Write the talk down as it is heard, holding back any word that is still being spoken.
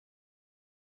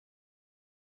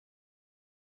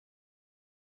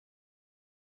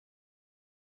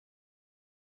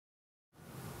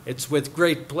It's with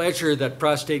great pleasure that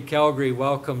Prostate Calgary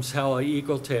welcomes Hal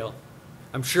Eagletail.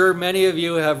 I'm sure many of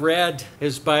you have read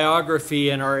his biography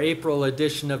in our April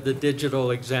edition of the Digital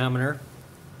Examiner.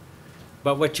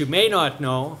 But what you may not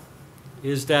know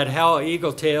is that Hal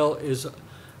Eagletail is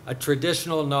a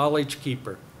traditional knowledge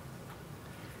keeper.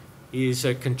 He's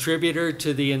a contributor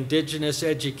to the Indigenous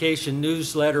Education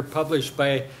newsletter published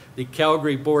by the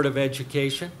Calgary Board of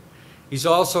Education. He's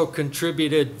also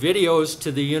contributed videos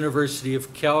to the University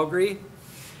of Calgary.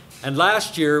 And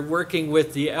last year, working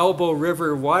with the Elbow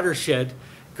River watershed,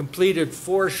 completed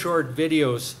 4 short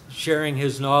videos sharing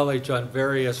his knowledge on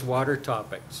various water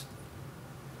topics.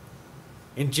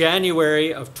 In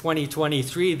January of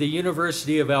 2023, the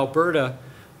University of Alberta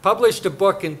published a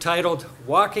book entitled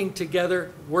Walking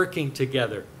Together, Working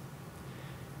Together.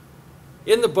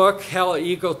 In the book, Hal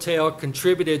Eagletail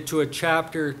contributed to a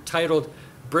chapter titled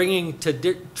Bringing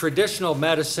Traditional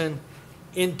Medicine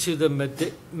into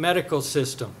the Medical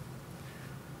System.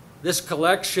 This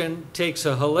collection takes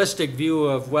a holistic view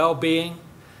of well-being,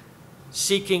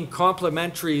 seeking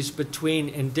complementaries between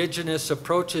Indigenous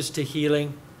approaches to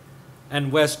healing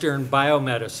and Western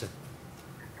biomedicine.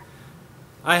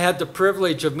 I had the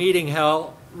privilege of meeting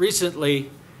Hal recently,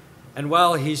 and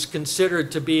while he's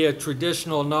considered to be a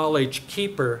traditional knowledge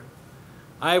keeper,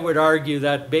 I would argue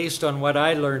that based on what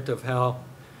I learned of Hal,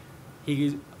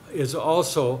 he is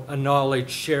also a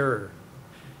knowledge sharer,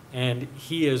 and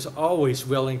he is always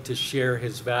willing to share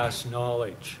his vast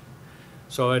knowledge.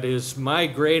 So it is my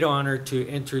great honor to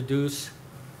introduce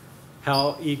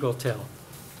Hal Eagletail.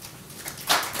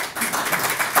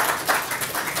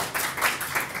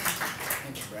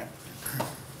 Thank you, Brett.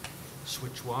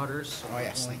 Switch waters. Oh,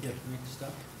 yes, thank you.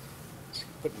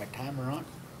 Put my timer on.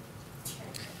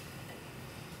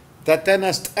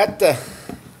 Tatanas ata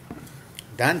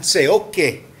danse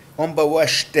oke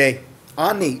ombawashte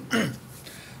ani.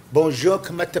 Bonjour,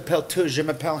 comment t'appelles tu? Je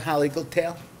m'appelle Hal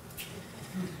Eagletail.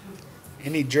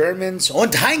 Any Germans?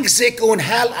 Und Heinzig und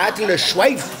Hal Adler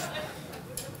Schweif.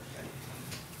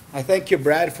 I thank you,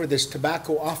 Brad, for this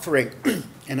tobacco offering,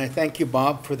 and I thank you,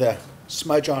 Bob, for the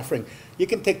smudge offering. You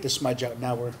can take the smudge out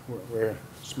now. We're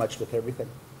smudged with everything.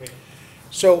 Okay.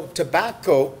 So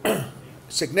tobacco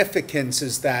significance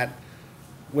is that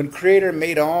when Creator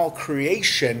made all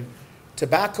creation,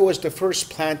 tobacco was the first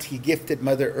plant he gifted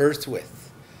Mother Earth with.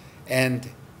 And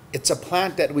it's a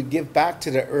plant that we give back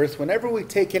to the earth whenever we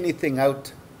take anything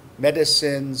out,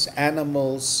 medicines,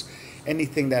 animals,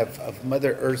 anything that of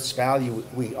Mother Earth's value,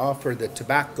 we offer the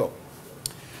tobacco.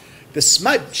 The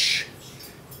smudge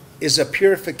is a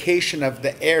purification of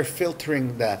the air,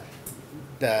 filtering the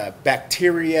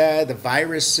bacteria, the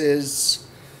viruses,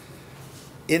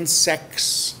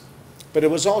 insects, but it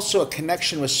was also a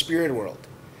connection with spirit world.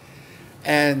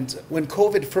 And when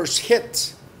COVID first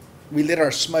hit, we lit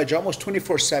our smudge almost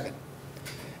 24/7.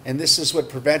 And this is what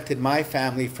prevented my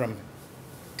family from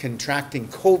contracting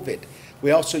COVID.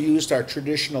 We also used our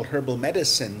traditional herbal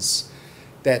medicines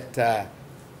that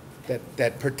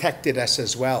protected us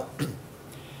as well.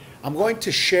 I'm going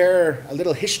to share a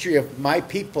little history of my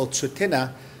people,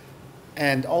 TsuuT'ina,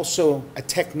 and also a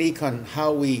technique on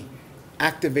how we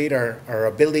activate our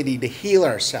ability to heal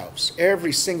ourselves.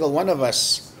 Every single one of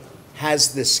us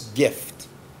has this gift.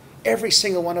 Every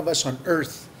single one of us on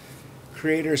earth,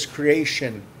 Creator's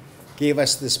creation, gave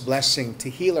us this blessing to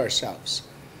heal ourselves.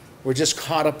 We're just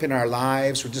caught up in our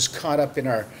lives. We're just caught up in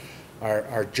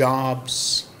our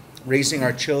jobs, raising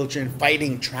our children,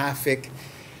 fighting traffic,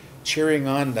 cheering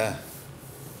on the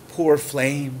poor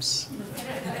flames.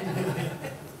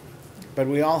 But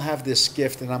we all have this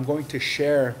gift, and I'm going to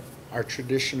share our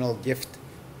traditional gift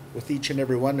with each and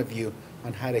every one of you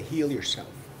on how to heal yourself.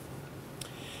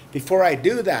 Before I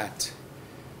do that,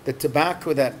 the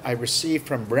tobacco that I received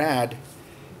from Brad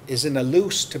is in a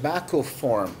loose tobacco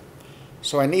form.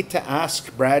 So I need to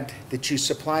ask Brad, did you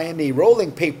supply any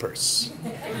rolling papers?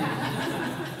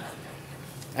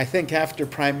 I think after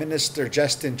Prime Minister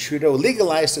Justin Trudeau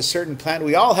legalized a certain plant,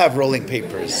 we all have rolling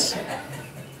papers.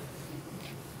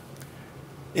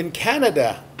 In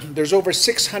Canada, there's over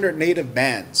 600 native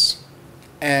bands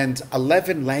and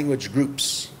 11 language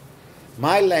groups.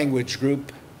 My language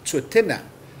group, TsuuT'ina,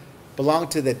 belong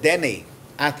to the Dene,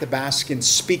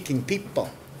 Athabascan-speaking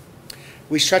people.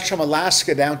 We stretch from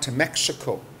Alaska down to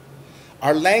Mexico.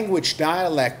 Our language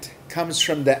dialect comes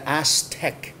from the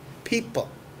Aztec people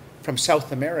from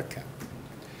South America.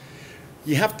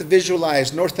 You have to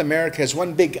visualize North America as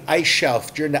one big ice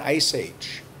shelf during the Ice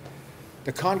Age.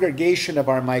 The congregation of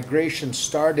our migration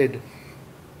started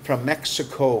from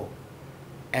Mexico,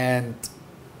 and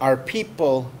our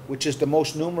people, which is the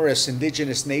most numerous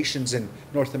indigenous nations in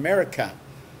North America,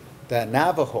 the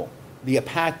Navajo, the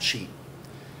Apache.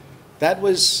 That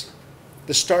was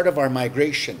the start of our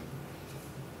migration.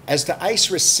 As the ice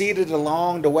receded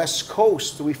along the west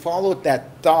coast, we followed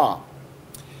that thaw.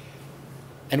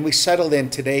 And we settled in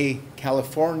today,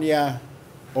 California,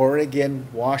 Oregon,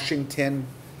 Washington,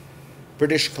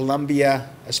 British Columbia,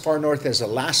 as far north as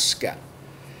Alaska.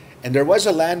 And there was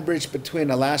a land bridge between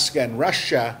Alaska and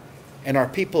Russia, and our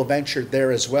people ventured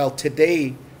there as well.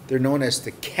 Today, they're known as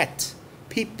the Ket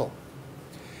people.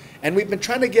 And we've been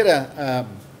trying to get a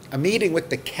meeting with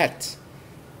the Ket.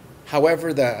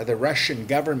 However, the Russian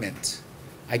government,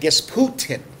 I guess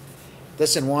Putin,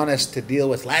 doesn't want us to deal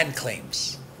with land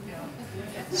claims.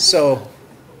 So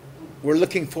we're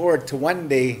looking forward to one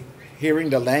day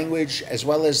hearing the language as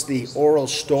well as the oral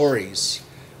stories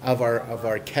of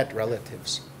our Ket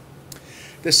relatives.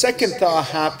 The second thaw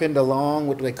happened along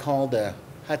what they call the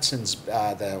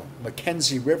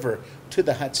Mackenzie River to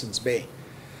the Hudson's Bay.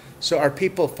 So our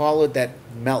people followed that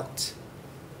melt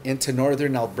into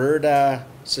northern Alberta,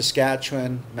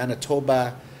 Saskatchewan,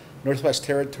 Manitoba, Northwest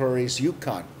Territories,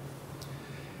 Yukon.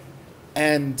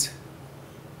 And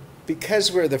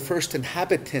because we're the first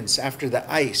inhabitants after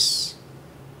the ice,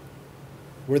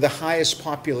 we're the highest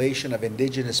population of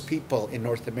Indigenous people in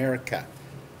North America,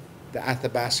 the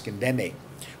Athabascan Dene.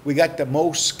 We got the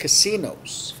most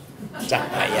casinos.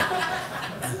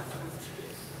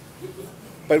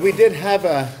 But we did have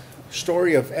a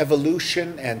story of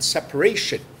evolution and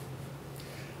separation.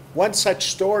 One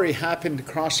such story happened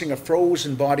crossing a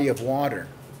frozen body of water.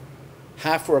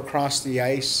 Half were across the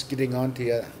ice, getting onto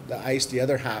the ice, the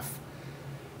other half.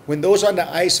 When those on the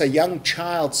ice, a young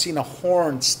child seen a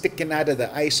horn sticking out of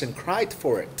the ice and cried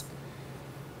for it.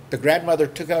 The grandmother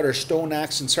took out her stone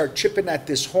axe and started chipping at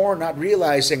this horn, not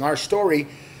realizing our story,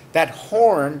 that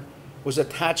horn was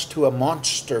attached to a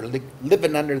monster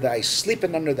living under the ice,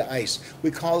 sleeping under the ice.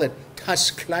 We call it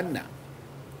TsuuT'ina.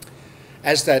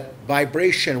 As that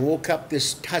vibration woke up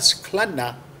this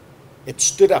TsuuT'ina, it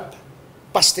stood up,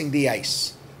 busting the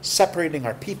ice, separating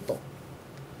our people.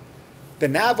 The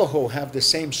Navajo have the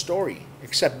same story,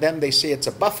 except them they say it's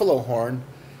a buffalo horn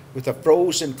with a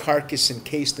frozen carcass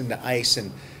encased in the ice,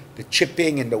 and the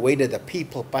chipping and the weight of the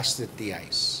people busted the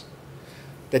ice.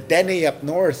 The Dene up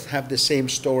north have the same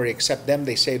story, except them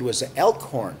they say it was an elk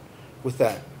horn with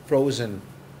a frozen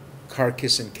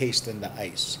carcass encased in the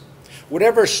ice.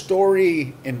 Whatever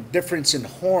story and difference in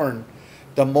horn,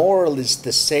 the moral is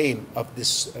the same of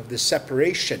this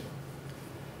separation.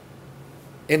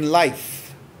 In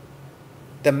life,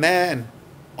 the man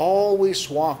always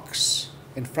walks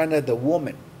in front of the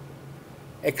woman,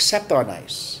 except on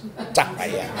ice.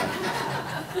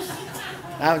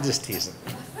 I'm just teasing.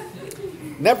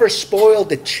 Never spoil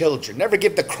the children. Never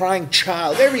give the crying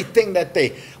child everything that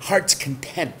they heart's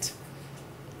content.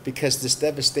 Because this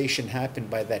devastation happened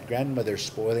by that grandmother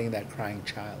spoiling that crying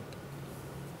child.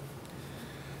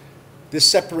 This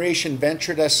separation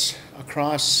ventured us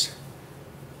across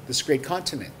this great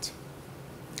continent.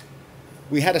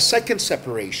 We had a second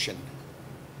separation.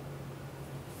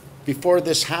 Before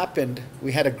this happened,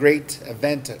 we had a great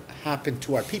event happen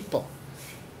to our people.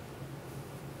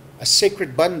 A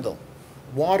sacred bundle,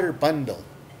 water bundle,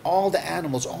 all the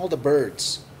animals, all the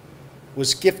birds,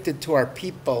 was gifted to our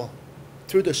people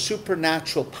through the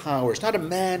supernatural powers, not a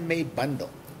man-made bundle,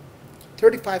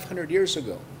 3,500 years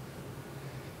ago.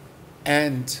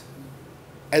 And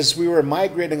as we were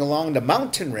migrating along the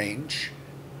mountain range,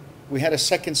 we had a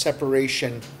second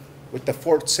separation with the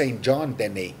Fort St. John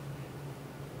Dene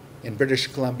in British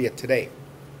Columbia today.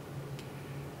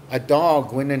 A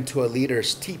dog went into a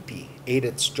leader's teepee, ate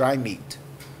its dry meat,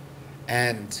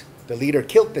 and the leader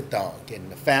killed the dog,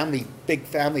 and the big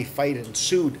family fight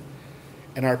ensued,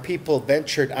 and our people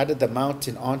ventured out of the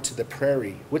mountain onto the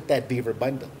prairie with that beaver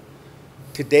bundle.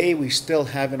 Today we still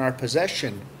have in our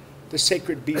possession the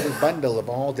sacred beaver bundle of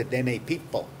all the Dene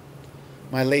people.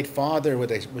 My late father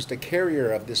was the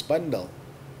carrier of this bundle.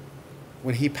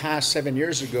 When he passed 7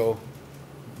 years ago,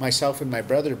 myself and my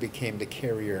brother became the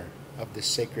carrier of this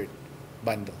sacred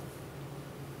bundle.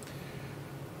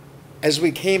 As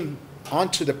we came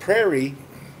onto the prairie,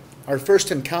 our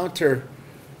first encounter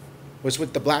was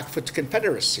with the Blackfoot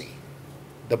Confederacy,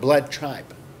 the Blood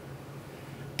Tribe.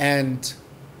 And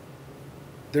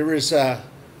there was a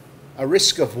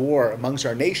risk of war amongst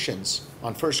our nations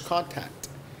on first contact.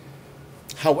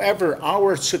 However,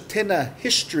 our TsuuT'ina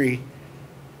history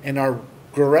and our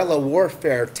guerrilla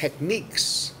warfare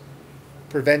techniques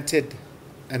prevented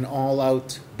an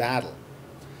all-out battle.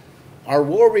 Our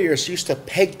warriors used to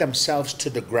peg themselves to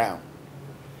the ground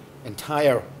and tie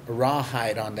a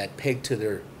rawhide on that peg to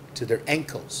their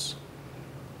ankles.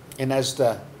 And as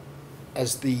the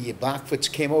as the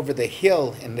Blackfoots came over the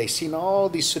hill and they seen all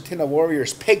these TsuuT'ina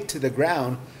warriors pegged to the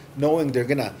ground, knowing they're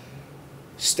going to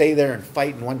stay there and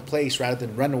fight in one place rather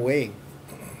than run away,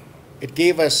 it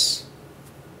gave us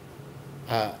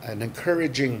an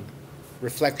encouraging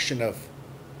reflection of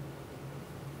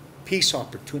peace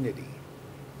opportunity.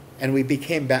 And we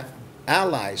became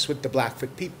allies with the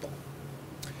Blackfoot people.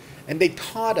 And they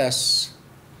taught us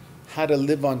how to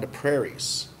live on the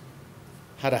prairies,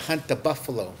 how to hunt the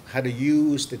buffalo, how to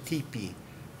use the teepee,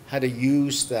 how to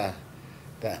use the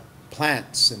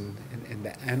plants and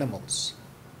the animals.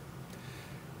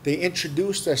 They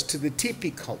introduced us to the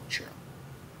teepee culture.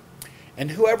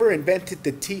 And whoever invented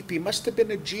the teepee must have been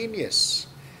a genius,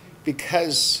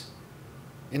 because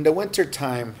in the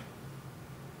wintertime,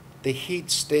 the heat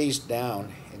stays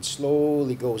down and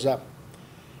slowly goes up.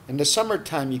 In the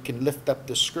summertime, you can lift up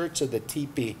the skirts of the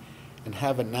teepee and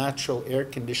have a natural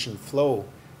air-conditioned flow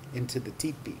into the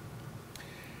teepee.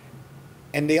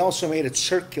 And they also made it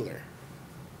circular.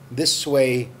 This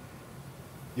way,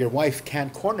 your wife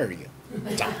can't corner you.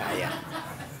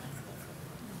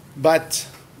 But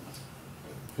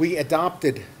we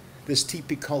adopted this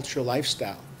teepee cultural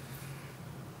lifestyle.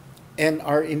 And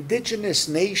our indigenous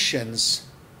nations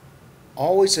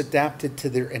always adapted to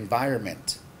their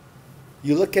environment.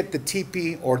 You look at the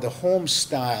teepee or the home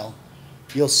style,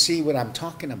 you'll see what I'm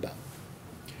talking about.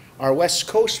 Our West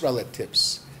Coast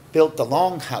relatives built the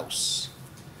longhouse,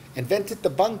 invented the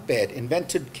bunk bed,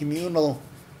 invented communal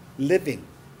living,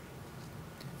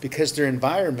 because their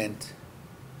environment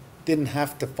didn't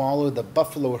have to follow the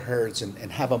buffalo herds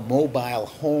and have a mobile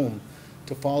home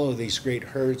to follow these great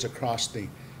herds across the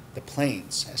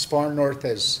plains, as far north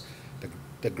as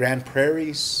the Grand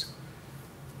Prairies,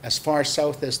 as far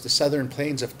south as the southern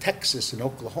plains of Texas and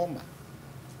Oklahoma.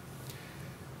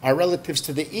 Our relatives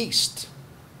to the east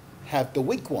have the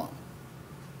wigwam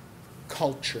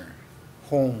culture,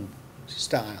 home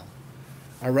style.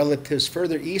 Our relatives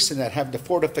further east in that have the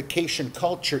fortification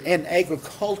culture and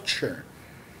agriculture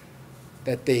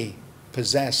that they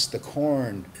possess, the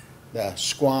corn, the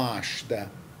squash, the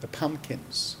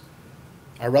pumpkins.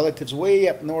 Our relatives way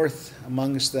up north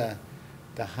amongst the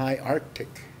high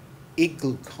Arctic,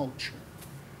 igloo culture.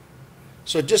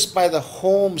 So just by the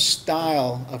home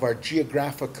style of our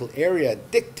geographical area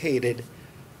dictated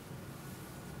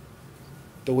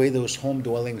the way those home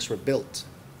dwellings were built.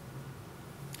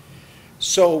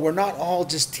 So we're not all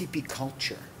just teepee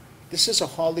culture. This is a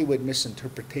Hollywood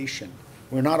misinterpretation.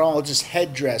 We're not all just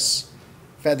headdress,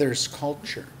 feathers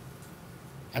culture.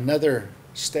 Another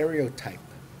stereotype.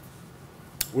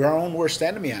 We're our own worst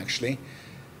enemy, actually.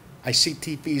 I see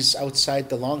teepees outside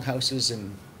the longhouses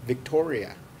in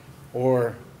Victoria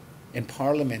or in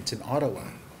Parliament in Ottawa.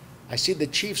 I see the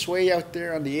chiefs way out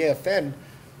there on the AFN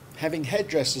having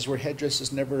headdresses where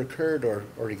headdresses never occurred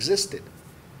or existed.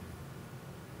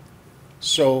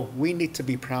 So we need to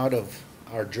be proud of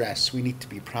our dress. We need to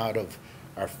be proud of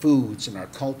our foods and our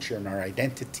culture and our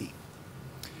identity.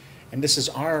 And this is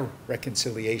our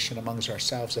reconciliation amongst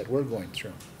ourselves that we're going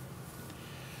through.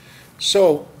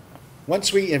 So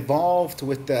once we evolved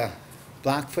with the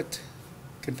Blackfoot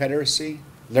Confederacy,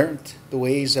 learned the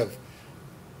ways of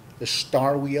the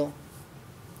star wheel,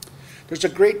 there's a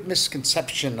great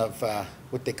misconception of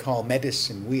what they call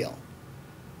medicine wheel.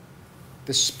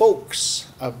 The spokes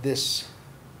of this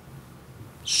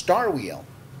star wheel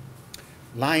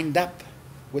lined up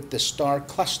with the star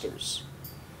clusters,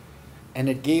 and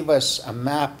it gave us a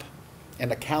map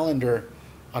and a calendar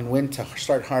on when to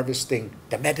start harvesting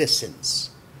the medicines.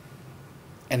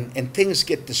 And things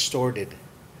get distorted.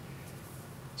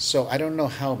 So I don't know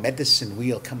how medicine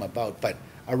wheel come about, but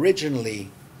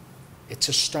originally it's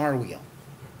a star wheel.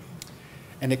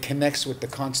 And it connects with the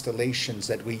constellations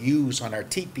that we use on our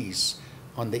teepees.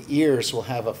 On the ears, we'll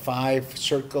have 5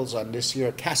 circles on this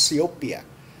ear, Cassiopeia.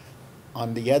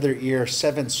 On the other ear,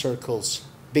 7 circles,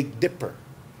 Big Dipper.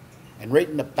 And right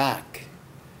in the back,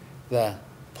 the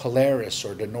Polaris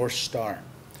or the North Star.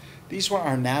 These were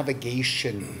our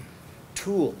navigation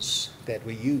tools that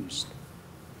we used.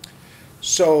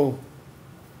 So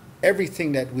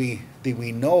everything that we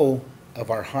know of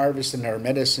our harvest and our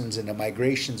medicines and the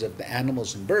migrations of the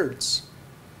animals and birds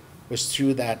was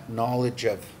through that knowledge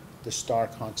of the star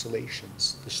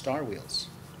constellations, the star wheels.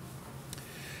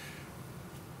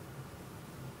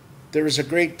 There was a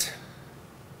great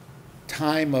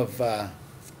time of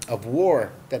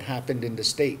war that happened in the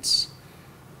States.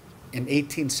 In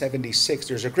 1876,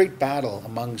 there's a great battle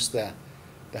amongst the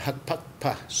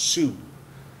Hakpakpa Sioux,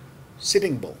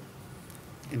 Sitting Bull,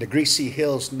 in the Greasy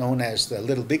Hills known as the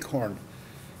Little Bighorn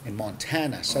in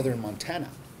Montana, southern Montana.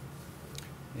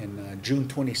 in June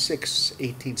 26,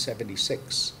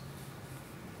 1876.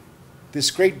 This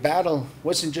great battle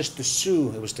wasn't just the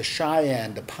Sioux, it was the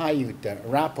Cheyenne, the Paiute, the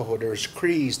Arapaho, there was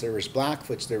Crees, there was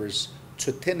Blackfoots, there was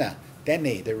TsuuT'ina,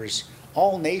 Dene, there was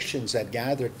all nations that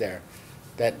gathered there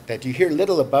that you hear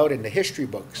little about in the history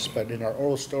books, but in our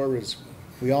oral stories,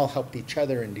 we all helped each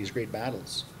other in these great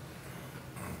battles.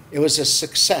 It was a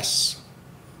success.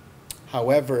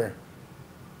 However,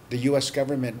 the U.S.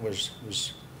 government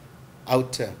was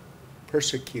out to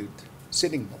persecute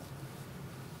Sitting Bull.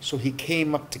 So he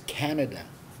came up to Canada.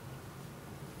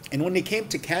 And when he came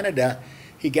to Canada,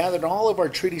 he gathered all of our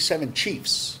Treaty 7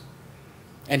 chiefs.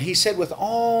 And he said, with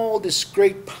all this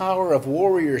great power of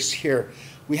warriors here,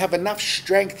 we have enough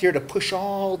strength here to push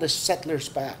all the settlers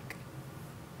back.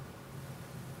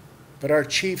 But our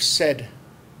chiefs said,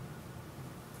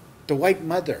 the White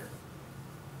Mother,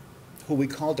 who we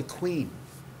call the Queen,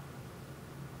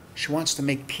 she wants to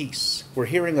make peace. We're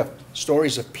hearing of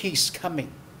stories of peace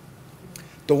coming.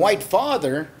 The White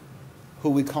Father, who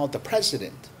we call the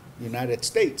President, United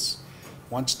States,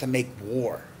 wants to make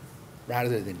war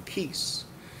rather than peace.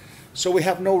 So we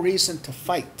have no reason to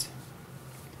fight.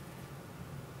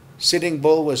 Sitting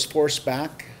Bull was forced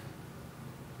back.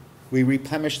 We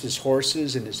replenished his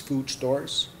horses and his food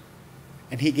stores.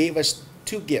 And he gave us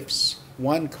two gifts.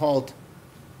 One called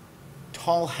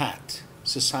Tall Hat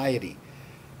Society,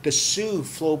 the Sioux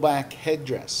flowback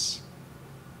headdress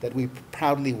that we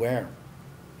proudly wear.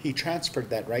 He transferred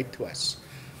that right to us.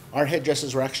 Our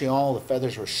headdresses were actually all, the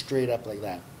feathers were straight up like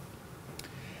that.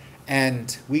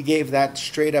 And we gave that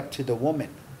straight up to the woman,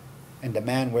 and the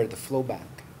man wear the flowback.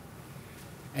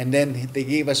 And then they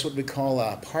gave us what we call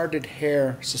a Parted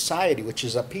Hair Society, which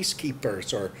is a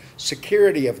peacekeepers or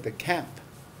security of the camp.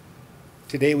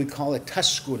 Today we call it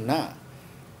TsuuT'ina,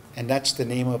 and that's the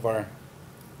name of our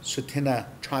TsuuT'ina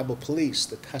tribal police,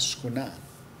 the TsuuT'ina.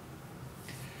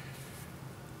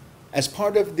 As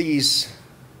part of these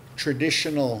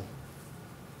traditional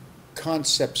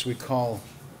concepts we call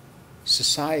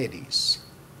societies,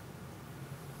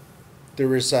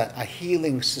 there is a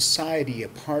healing society, a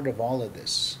part of all of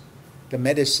this, the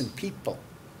medicine people.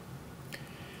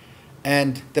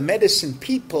 And the medicine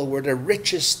people were the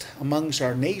richest amongst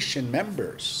our nation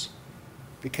members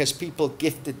because people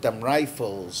gifted them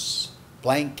rifles,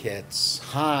 blankets,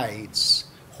 hides,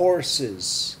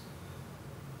 horses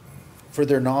for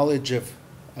their knowledge of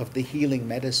the healing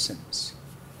medicines.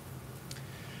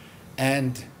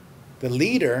 And the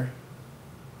leader,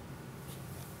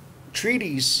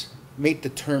 treaties made the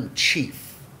term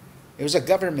chief. It was a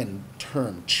government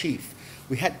term, chief.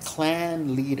 We had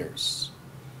clan leaders.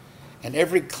 And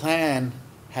every clan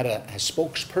had a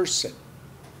spokesperson.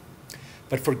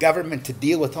 But for government to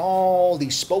deal with all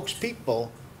these spokespeople,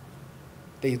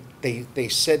 they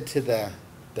said to the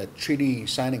treaty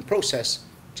signing process,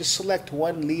 just select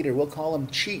one leader, we'll call him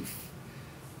chief,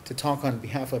 to talk on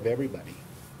behalf of everybody.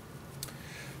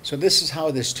 So this is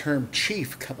how this term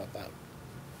chief come about.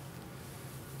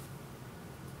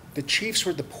 The chiefs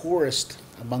were the poorest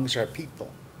amongst our people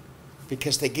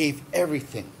because they gave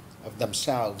everything of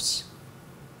themselves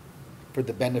for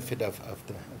the benefit of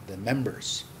the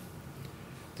members.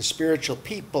 The spiritual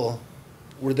people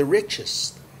were the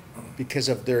richest because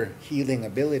of their healing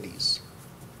abilities.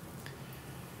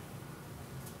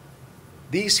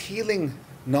 These healing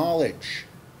knowledge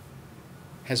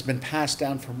has been passed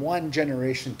down from one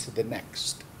generation to the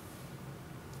next.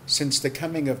 Since the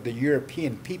coming of the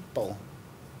European people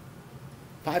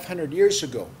 500 years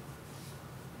ago,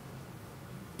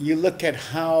 you look at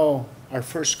how our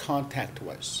first contact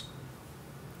was.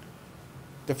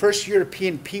 The first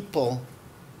European people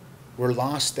were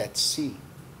lost at sea.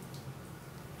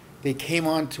 They came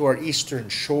onto our eastern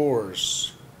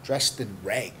shores dressed in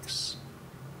rags,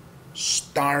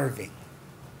 starving.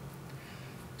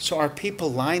 So our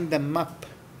people lined them up,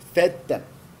 fed them,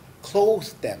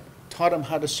 clothed them, taught them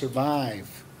how to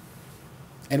survive.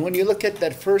 And when you look at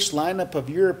that first lineup of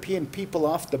European people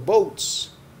off the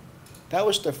boats, that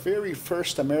was the very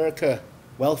first America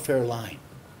welfare line.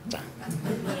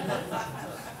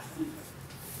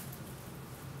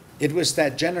 It was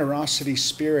that generosity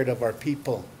spirit of our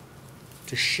people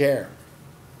to share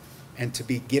and to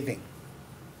be giving.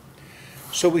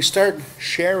 So we start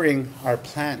sharing our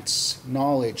plants,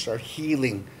 knowledge, our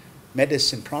healing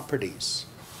medicine properties.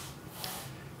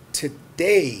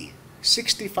 Today,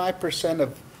 65%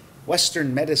 of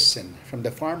Western medicine from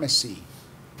the pharmacy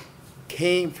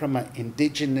came from an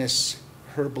indigenous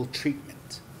herbal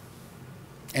treatment.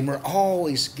 And we're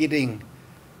always getting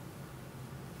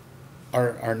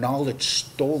our knowledge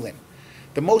stolen.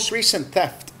 The most recent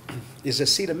theft is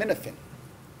acetaminophen.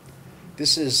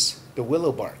 This is the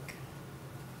willow bark.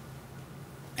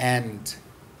 And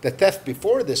the theft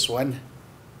before this one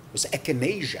was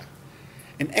echinacea.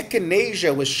 And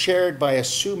echinacea was shared by a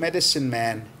Sioux medicine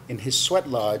man in his sweat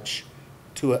lodge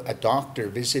to a doctor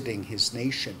visiting his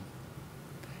nation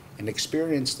and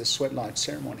experienced the sweat lodge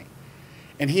ceremony.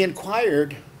 And he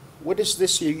inquired, what is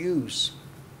this you use?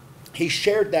 He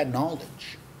shared that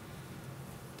knowledge.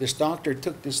 This doctor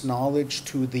took this knowledge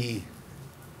to the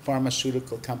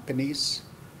pharmaceutical companies.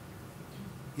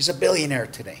 He's a billionaire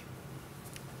today.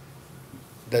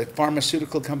 The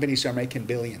pharmaceutical companies are making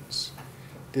billions.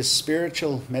 This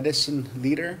spiritual medicine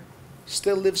leader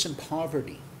still lives in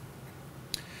poverty.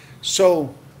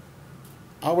 So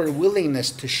our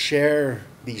willingness to share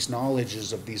these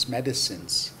knowledges of these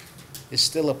medicines is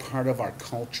still a part of our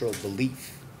cultural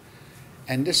belief.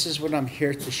 And this is what I'm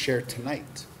here to share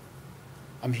tonight.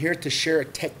 I'm here to share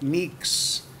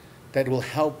techniques that will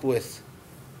help with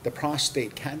the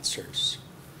prostate cancers.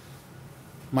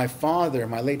 My father,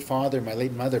 my late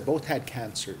mother, both had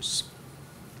cancers.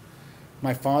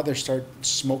 My father started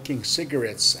smoking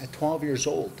cigarettes at 12 years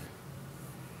old.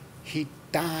 He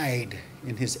died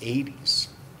in his 80s.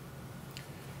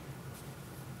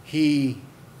 He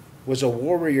was a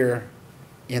warrior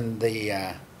in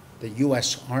the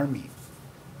U.S. Army.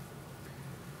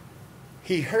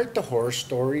 He heard the horror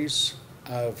stories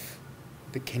of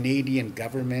the Canadian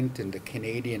government and the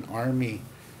Canadian Army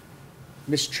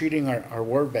mistreating our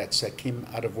war vets that came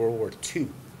out of World War II.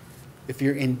 If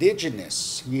you're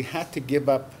Indigenous, you had to give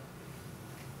up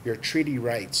your treaty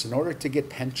rights in order to get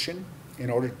pension, in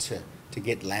order to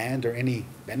get land or any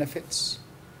benefits.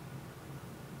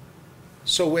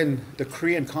 So when the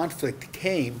Korean conflict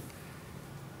came,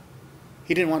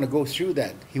 he didn't want to go through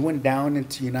that. He went down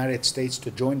into the United States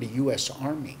to join the U.S.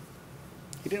 Army.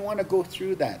 He didn't want to go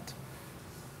through that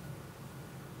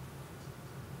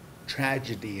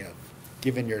tragedy of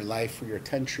giving your life for your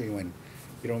country when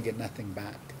you don't get nothing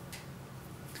back.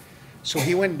 So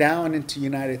he went down into the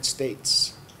United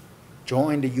States,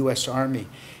 joined the U.S. Army.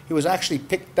 He was actually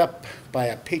picked up by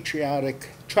a patriotic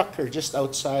trucker just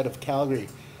outside of Calgary,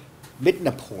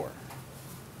 Midnapore.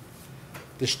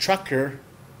 This trucker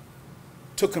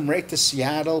took him right to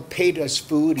Seattle, paid us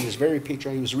food. He was very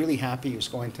patriotic. He was really happy he was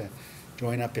going to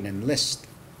join up and enlist.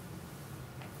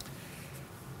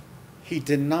 He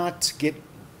did not get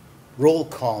roll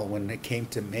call when it came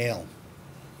to mail.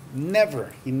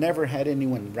 Never. He never had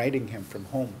anyone writing him from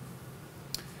home.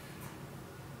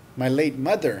 My late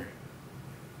mother,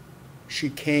 she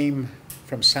came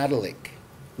from Saddle Lake,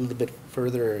 a little bit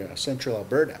further central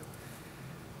Alberta.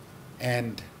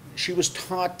 And she was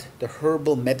taught the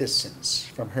herbal medicines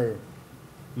from her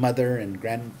mother and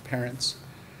grandparents.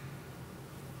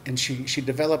 And she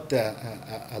developed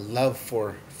a love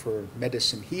for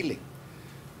medicine healing.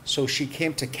 So she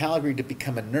came to Calgary to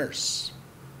become a nurse.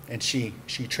 And she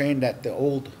trained at the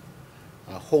old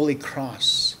Holy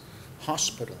Cross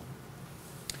Hospital.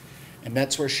 And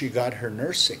that's where she got her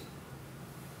nursing.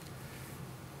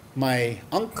 My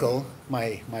uncle,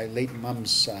 my late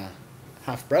mom's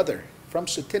half-brother from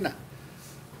TsuuT'ina,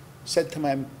 said to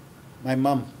my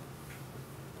mom,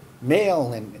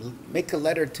 mail and make a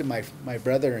letter to my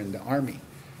brother in the army.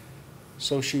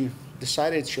 So she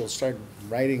decided she'll start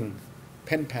writing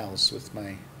pen pals with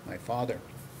my father.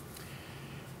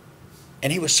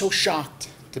 And he was so shocked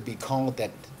to be called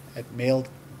at mail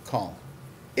call.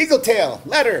 Eagletail,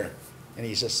 letter! And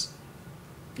he's just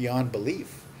beyond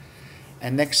belief.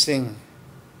 And next thing,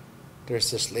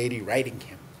 there's this lady writing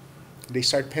him. They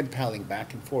start pen paling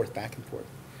back and forth, back and forth.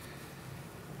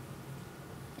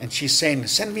 And she's saying,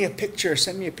 send me a picture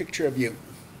of you.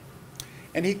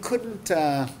 And he couldn't,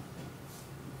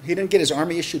 he didn't get his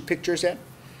army issued pictures yet.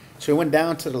 So he went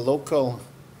down to the local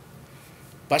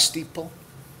bus depot,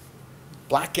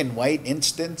 black and white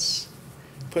instance,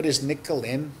 put his nickel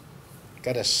in,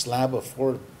 got a slab of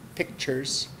 4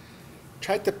 pictures,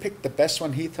 tried to pick the best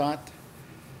one he thought,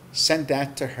 sent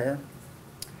that to her.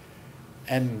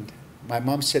 And my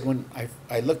mom said when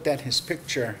I looked at his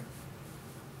picture,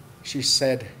 she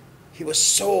said, he was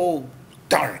so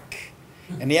dark.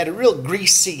 And he had a real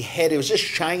greasy head. It was just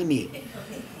shiny.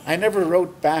 I never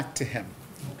wrote back to him.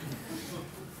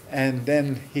 And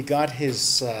then he got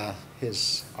his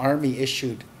army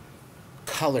issued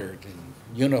colored and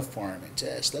uniform and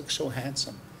just looked so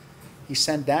handsome. He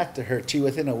sent that to her.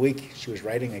 Within a week, she was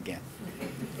writing again.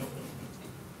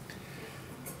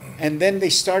 And then they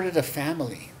started a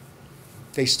family.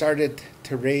 They started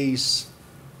to raise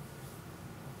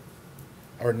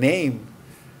or name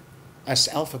us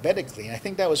alphabetically. And I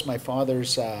think that was my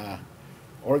father's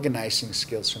organizing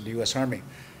skills from the U.S. Army.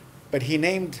 But he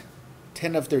named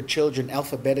 10 of their children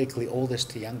alphabetically, oldest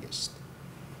to youngest.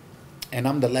 And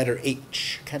I'm the letter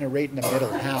H, kind of right in the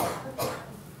middle, how.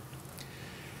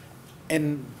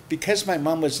 And because my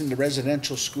mom was in the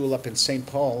residential school up in St.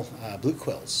 Paul, Blue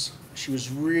Quills, she was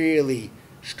really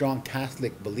strong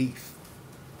Catholic belief.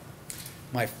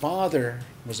 My father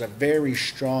was a very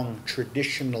strong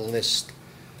traditionalist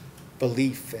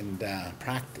belief and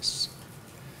practice.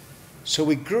 So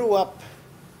we grew up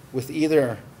with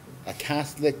either a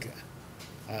Catholic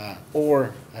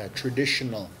or a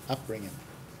traditional upbringing.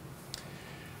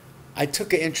 I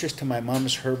took an interest to my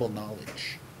mom's herbal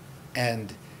knowledge,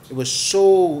 and it was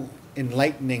so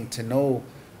enlightening to know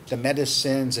the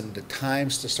medicines and the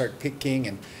times to start picking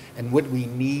and what we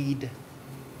need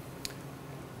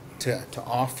to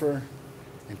offer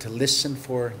and to listen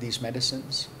for these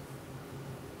medicines.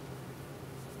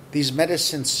 These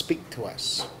medicines speak to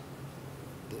us.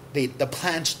 The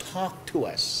plants talk to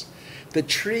us. The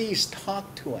trees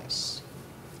talk to us.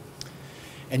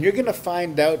 And you're going to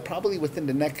find out probably within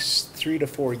the next 3 to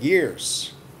 4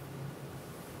 years,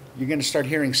 you're going to start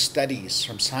hearing studies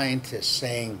from scientists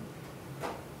saying,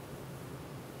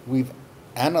 we've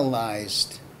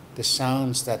analyzed the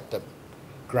sounds that the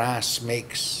grass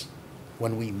makes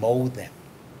when we mow them.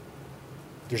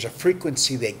 There's a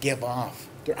frequency they give off.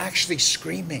 They're actually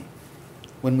screaming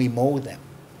when we mow them.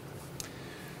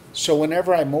 So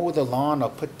whenever I mow the lawn, I'll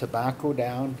put tobacco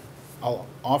down, I'll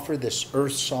offer this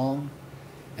earth song,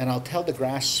 and I'll tell the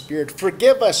grass spirit,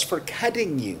 forgive us for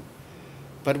cutting you,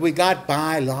 but we got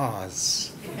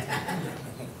bylaws.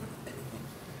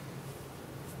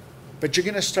 But you're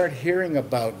going to start hearing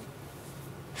about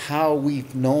how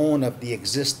we've known of the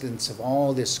existence of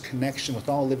all this connection with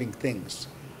all living things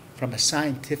from a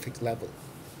scientific level.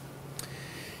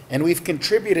 And we've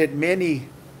contributed many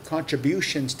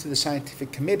contributions to the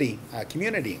scientific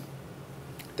community.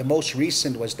 The most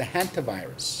recent was the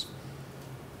hantavirus.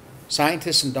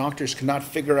 Scientists and doctors could not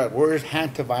figure out where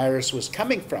hantavirus was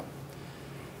coming from.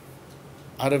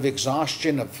 Out of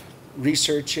exhaustion of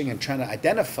researching and trying to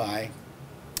identify,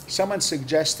 someone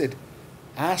suggested,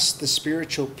 ask the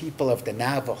spiritual people of the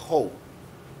Navajo.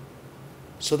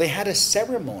 So they had a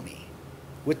ceremony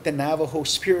with the Navajo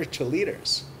spiritual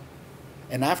leaders.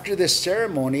 And after this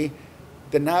ceremony,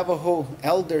 the Navajo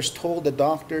elders told the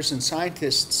doctors and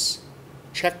scientists,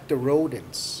 check the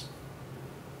rodents.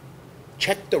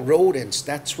 Check the rodents.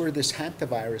 That's where this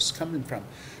hantavirus is coming from.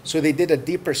 So they did a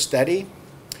deeper study,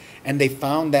 and they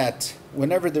found that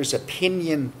whenever there's a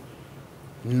pinyon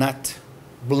nut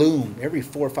bloom, every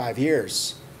 4 or 5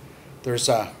 years, there's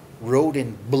a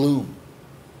rodent bloom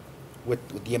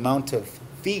with the amount of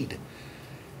feed.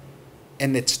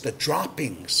 And it's the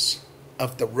droppings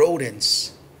of the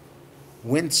rodents.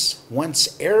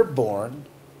 Once airborne,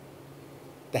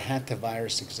 the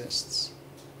hantavirus exists.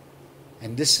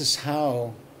 And this is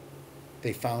how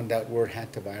they found out where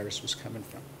hantavirus was coming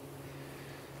from.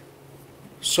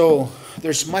 So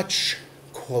there's much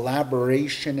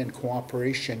collaboration and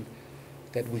cooperation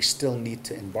that we still need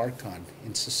to embark on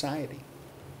in society.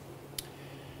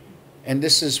 And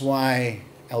this is why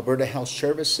Alberta Health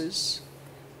Services,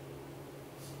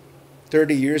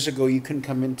 30 years ago, you couldn't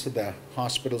come into the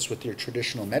hospitals with your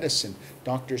traditional medicine.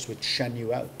 Doctors would shun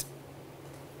you out.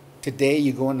 Today,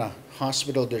 you go in a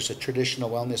hospital, there's a traditional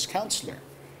wellness counselor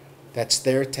that's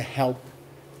there to help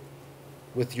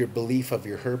with your belief of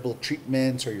your herbal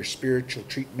treatments or your spiritual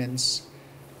treatments.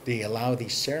 They allow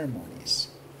these ceremonies.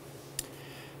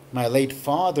 My late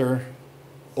father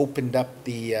opened up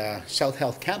the South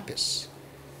Health Campus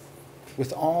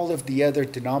with all of the other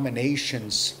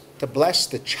denominations to bless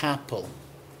the chapel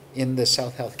in the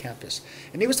South Health Campus.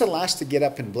 And he was the last to get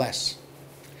up and bless.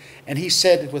 And he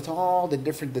said, with all the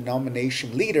different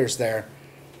denomination leaders there,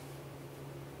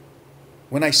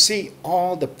 when I see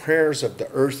all the prayers of the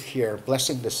earth here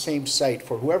blessing the same site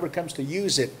for whoever comes to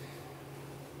use it,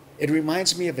 it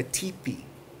reminds me of a teepee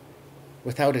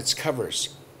without its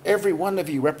covers. Every one of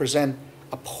you represent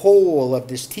a pole of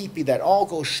this teepee that all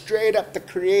goes straight up the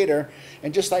Creator.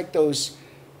 And just like those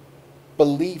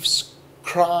beliefs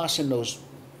cross and those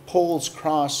poles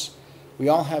cross, we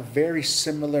all have very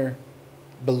similar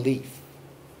belief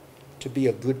to be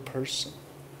a good person,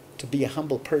 to be a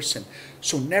humble person.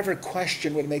 So never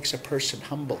question what makes a person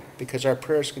humble, because our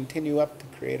prayers continue up to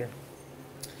the Creator.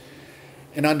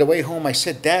 And on the way home, I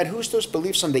said, Dad, who's those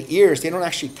beliefs on the ears? They don't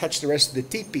actually touch the rest of the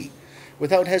teepee.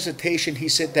 Without hesitation, he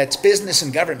said, that's business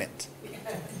and government.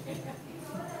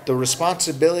 The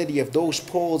responsibility of those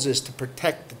poles is to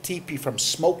protect the teepee from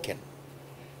smoking.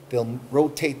 They'll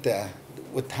rotate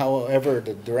with however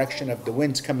the direction of the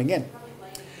wind's coming in.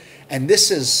 And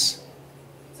this is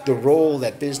the role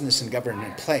that business and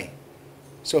government play.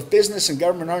 So if business and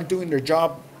government aren't doing their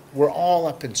job, we're all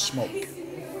up in smoke.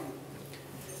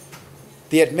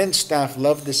 The admin staff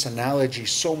loved this analogy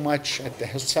so much at the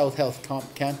South Health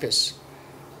campus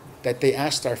that they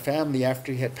asked our family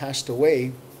after he had passed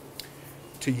away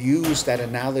to use that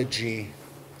analogy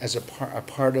as a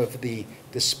part of the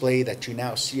display that you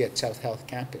now see at South Health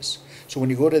campus. So when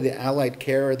you go to the Allied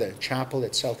Care or the chapel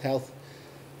at South Health,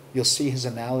 you'll see his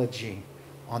analogy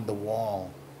on the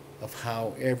wall of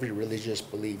how every religious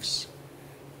beliefs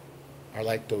are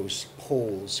like those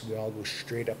poles. We all go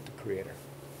straight up to Creator.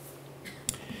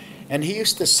 And he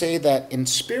used to say that in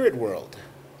spirit world,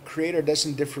 Creator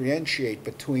doesn't differentiate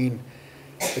between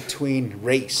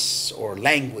race or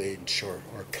language or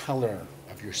color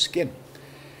of your skin.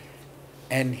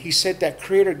 And he said that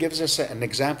Creator gives us an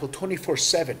example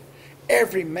 24/7.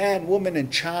 Every man, woman,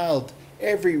 and child,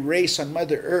 every race on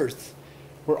Mother Earth,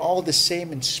 we're all the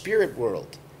same in spirit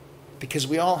world because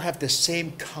we all have the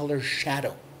same color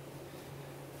shadow.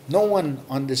 No one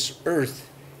on this earth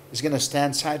is going to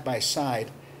stand side by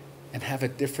side and have a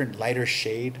different lighter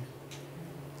shade,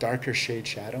 darker shade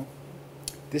shadow.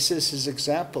 This is his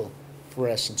example for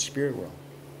us in spirit world.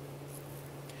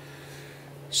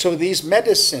 So these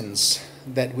medicines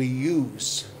that we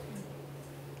use,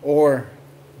 or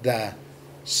the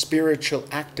spiritual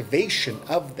activation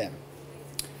of them,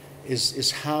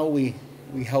 is how we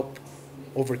help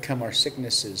overcome our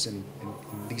sicknesses and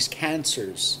these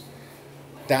cancers,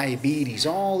 diabetes,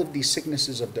 all of these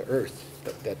sicknesses of the earth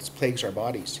that plagues our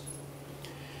bodies.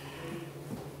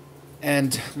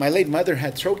 And my late mother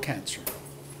had throat cancer.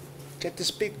 She had this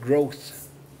big growth.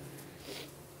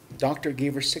 The doctor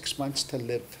gave her 6 months to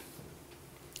live.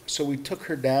 So we took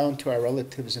her down to our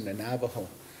relatives in the Navajo.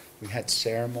 We had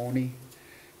ceremony.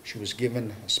 She was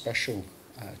given a special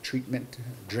treatment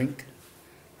drink,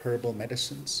 herbal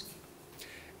medicines.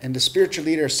 And the spiritual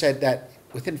leader said that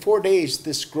within 4 days,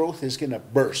 this growth is going to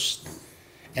burst.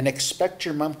 And expect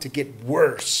your mom to get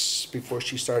worse before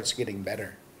she starts getting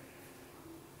better.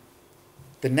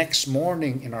 The next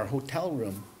morning in our hotel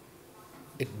room,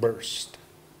 it burst.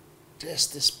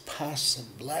 Just this pus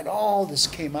and blood, all this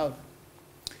came out.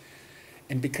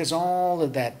 And because all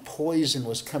of that poison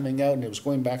was coming out and it was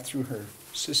going back through her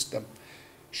system,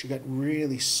 she got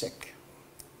really sick,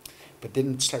 but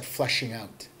didn't start flushing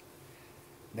out.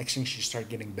 Next thing, she started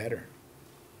getting better.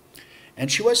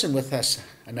 And she wasn't with us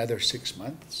another 6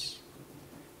 months.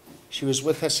 She was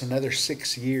with us another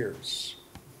 6 years.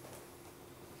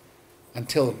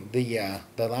 Until the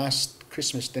last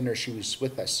Christmas dinner she was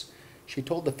with us. She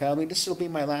told the family, this will be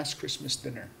my last Christmas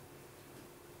dinner.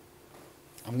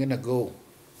 I'm going to go.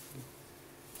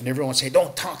 And everyone would say,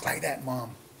 don't talk like that,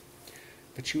 Mom.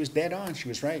 But she was dead on. She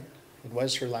was right. It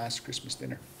was her last Christmas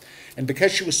dinner. And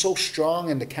because she was so strong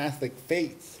in the Catholic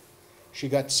faith, she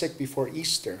got sick before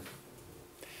Easter.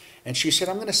 And she said,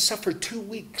 I'm going to suffer 2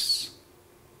 weeks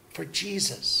for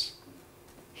Jesus.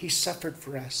 He suffered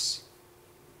for us.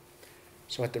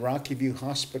 So at the Rocky View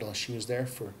Hospital, she was there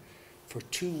for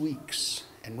 2 weeks.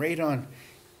 And right on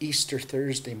Easter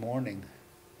Thursday morning,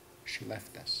 she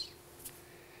left us.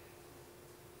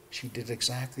 She did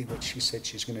exactly what she said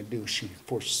she's going to do. She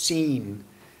foreseen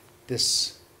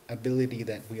this ability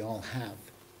that we all have.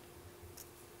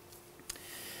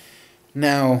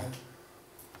 Now,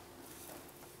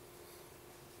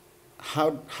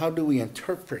 how do we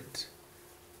interpret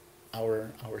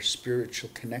our spiritual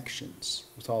connections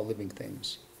with all living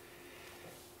things?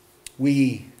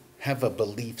 We have a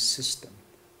belief system.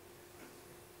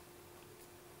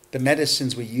 The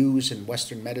medicines we use in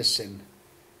Western medicine,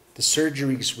 the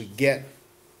surgeries we get,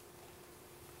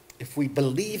 if we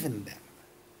believe in them,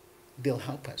 they'll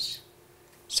help us.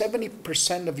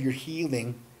 70% of your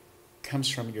healing comes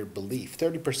from your belief.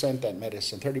 30% that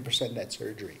medicine, 30% that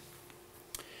surgery.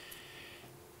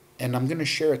 And I'm going to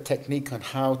share a technique on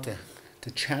how to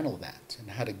channel that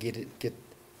and how to get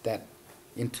that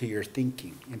into your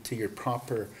thinking, into your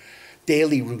proper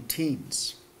daily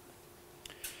routines.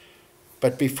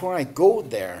 But before I go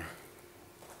there,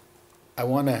 I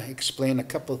want to explain a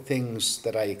couple of things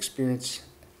that I experienced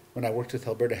when I worked with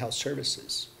Alberta Health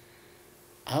Services.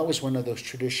 I was one of those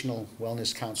traditional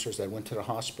wellness counselors that went to the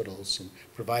hospitals and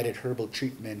provided herbal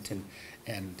treatment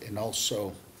and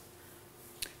also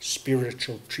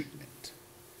spiritual treatment.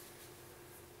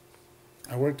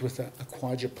 I worked with a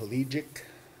quadriplegic,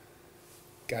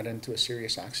 got into a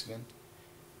serious accident.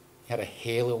 He had a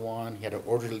halo on. He had an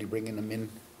orderly bringing him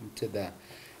into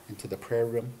the prayer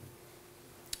room.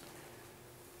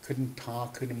 Couldn't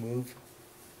talk, couldn't move.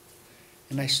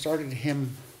 And I started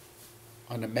him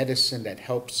on a medicine that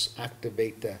helps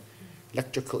activate the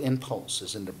electrical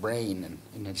impulses in the brain and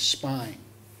in the spine.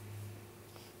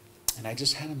 And I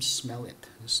just had him smell it,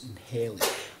 just inhale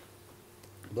it.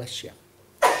 Bless you.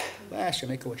 Bless you,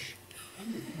 make a wish.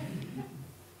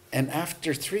 And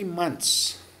after 3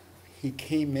 months, he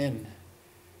came in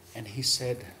and he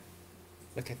said,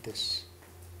 look at this.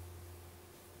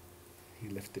 He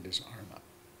lifted his arm up.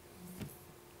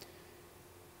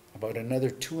 About another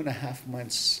 2.5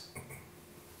 months,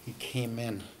 he came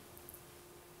in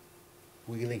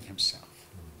wheeling himself.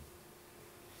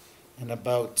 And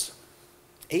about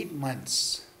 8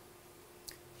 months,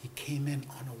 he came in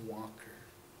on a walker.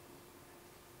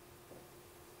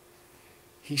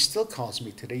 He still calls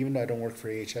me today, even though I don't work for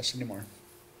AHS anymore.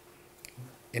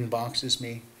 Inboxes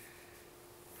me,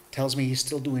 tells me he's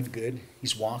still doing good.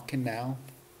 He's walking now.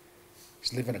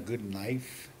 He's living a good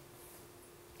life.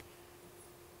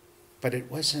 But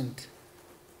it wasn't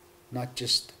not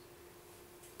just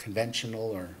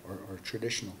conventional or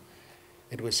traditional.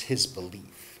 It was his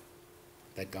belief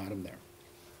that got him there.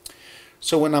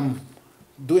 So when I'm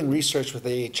doing research with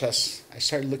AHS, I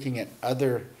started looking at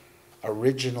other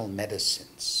original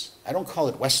medicines. I don't call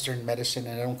it Western medicine,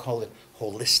 and I don't call it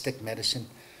holistic medicine.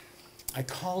 I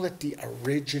call it the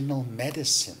original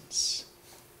medicines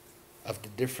of the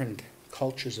different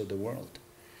cultures of the world.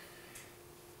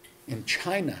 In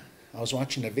China, I was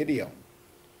watching a video.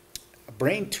 A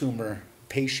brain tumor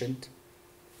patient,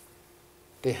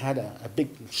 they had a big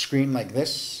screen like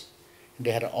this, and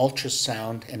they had an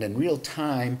ultrasound, and in real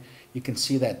time, you can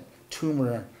see that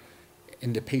tumor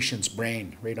in the patient's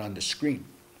brain right on the screen.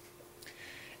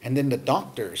 And then the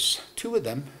doctors, 2 of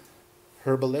them,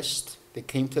 herbalists, they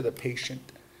came to the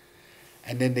patient,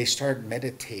 and then they start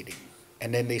meditating,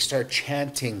 and then they start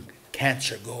chanting,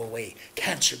 cancer, go away,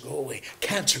 cancer, go away,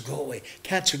 cancer, go away,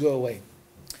 cancer, go away.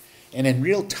 And in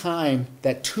real time,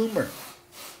 that tumor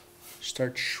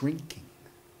starts shrinking.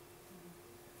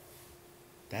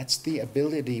 That's the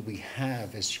ability we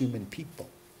have as human people.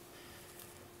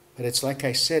 But it's like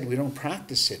I said, we don't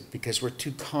practice it because we're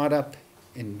too caught up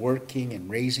in working and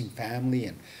raising family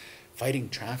and fighting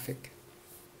traffic.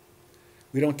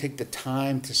 We don't take the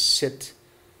time to sit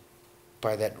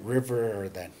by that river or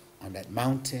on that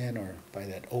mountain or by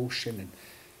that ocean and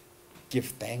give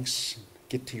thanks,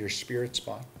 get to your spirit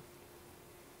spot.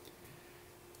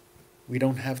 We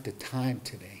don't have the time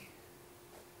today.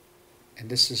 And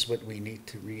this is what we need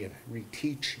to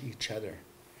reteach each other.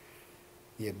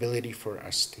 The ability for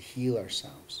us to heal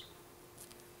ourselves.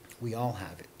 We all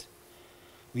have it.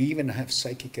 We even have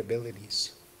psychic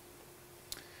abilities.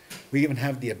 We even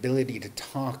have the ability to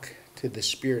talk to the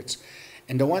spirits.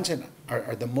 And the ones that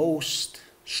are the most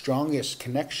strongest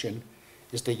connection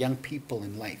is the young people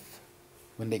in life.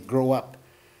 When they grow up,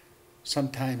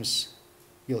 sometimes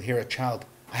you'll hear a child,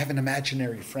 I have an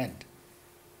imaginary friend.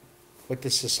 What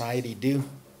does society do?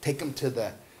 Take them to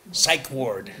the psych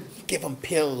ward, give them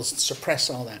pills, suppress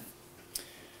all that.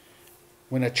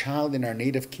 When a child in our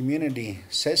native community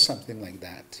says something like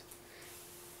that,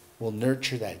 we'll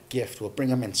nurture that gift, we'll bring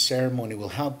them in ceremony, we'll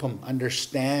help them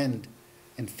understand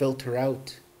and filter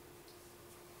out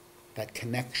that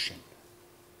connection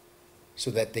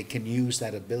so that they can use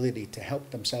that ability to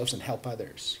help themselves and help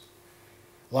others.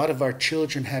 A lot of our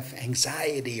children have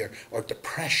anxiety or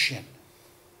depression.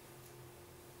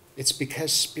 It's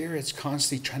because Spirit's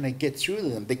constantly trying to get through to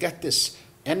them. They got this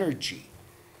energy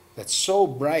that's so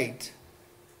bright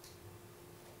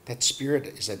that Spirit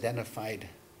is identified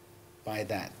by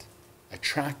that,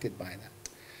 attracted by that.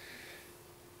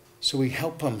 So we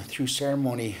help them through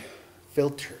ceremony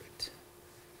filter it.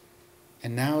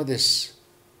 And now this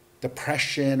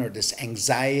depression or this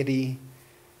anxiety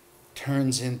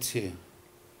turns into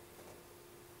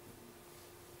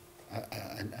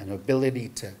an ability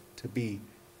to be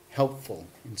helpful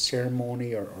in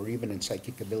ceremony or even in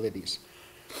psychic abilities.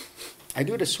 I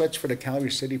do the sweats for the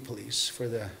Calgary City Police for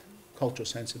the cultural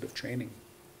sensitive training.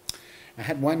 I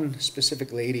had one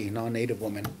specific lady, non-native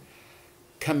woman,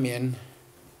 come in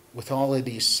with all of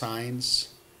these signs,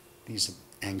 these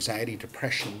anxiety,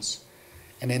 depressions.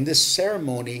 And in this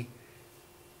ceremony,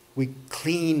 we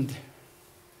cleaned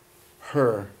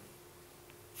her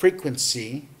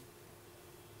frequency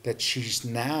that she's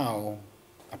now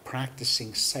a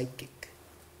practicing psychic.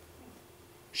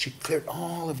 She cleared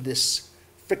all of this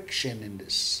friction and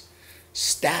this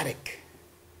static,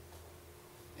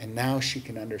 and now she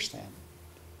can understand.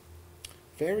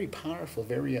 Very powerful,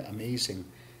 very amazing,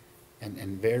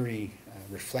 and very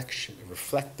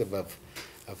reflective of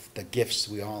the gifts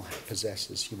we all possess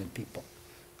as human people.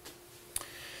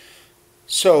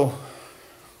 So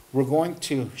we're going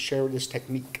to share this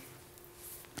technique.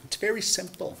 It's very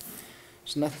simple.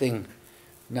 There's nothing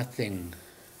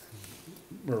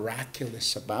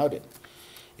miraculous about it.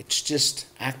 It's just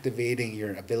activating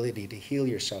your ability to heal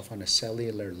yourself on a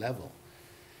cellular level.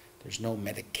 There's no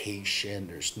medication,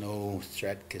 there's no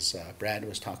threat, because Brad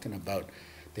was talking about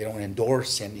they don't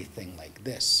endorse anything like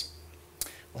this.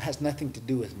 Well, it has nothing to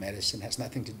do with medicine, has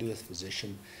nothing to do with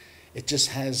physician. It just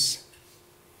has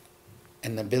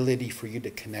an ability for you to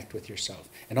connect with yourself.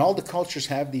 And all the cultures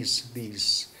have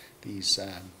these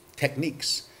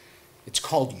techniques. It's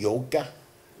called yoga.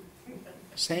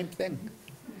 Same thing.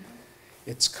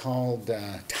 It's called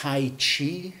Tai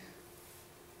Chi.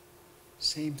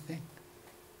 Same thing.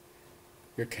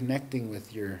 You're connecting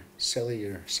with your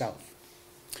cellular self.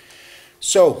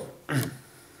 So,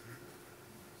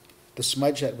 the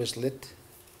smudge that was lit,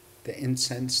 the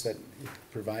incense that it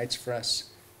provides for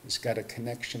us, has got a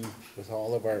connection with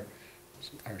all of our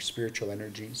spiritual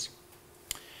energies.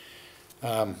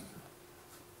 When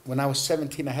I was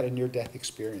 17, I had a near-death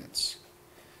experience.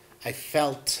 I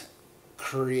felt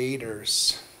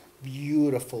Creator's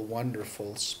beautiful,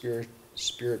 wonderful spirit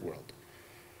world.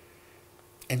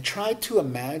 And try to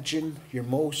imagine your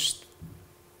most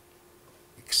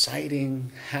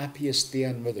exciting, happiest day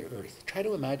on Mother Earth. Try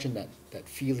to imagine that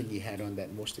feeling you had on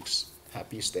that most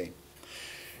happiest day.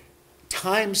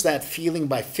 Times that feeling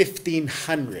by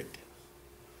 1,500.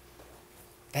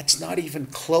 That's not even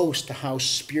close to how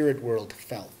spirit world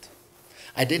felt.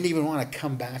 I didn't even want to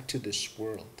come back to this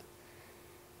world.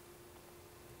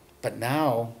 But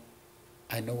now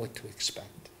I know what to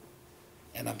expect.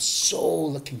 And I'm so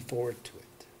looking forward to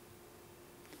it.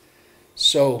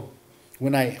 So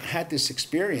when I had this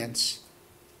experience,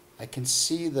 I can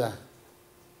see the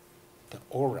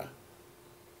aura.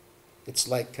 It's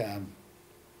like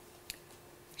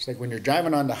when you're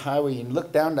driving on the highway and you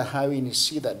look down the highway and you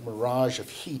see that mirage of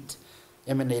heat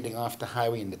emanating off the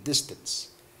highway in the distance.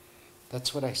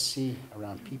 That's what I see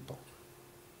around people.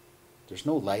 There's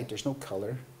no light, there's no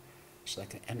color. It's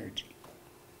like an energy.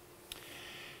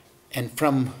 And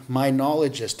from my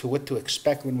knowledge as to what to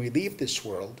expect when we leave this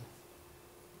world,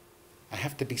 I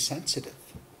have to be sensitive.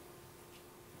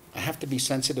 I have to be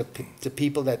sensitive to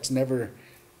people that's never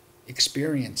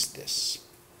experienced this.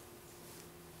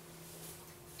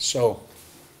 So,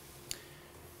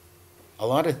 a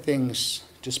lot of things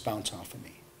just bounce off of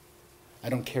me. I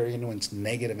don't carry anyone's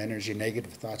negative energy,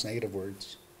 negative thoughts, negative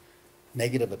words,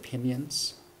 negative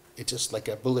opinions. It's just like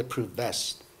a bulletproof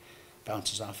vest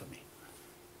bounces off of me.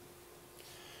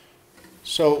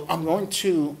 So I'm going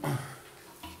to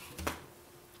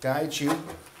guide you.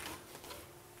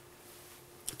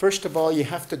 First of all, you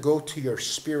have to go to your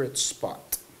spirit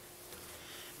spot.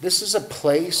 This is a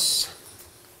place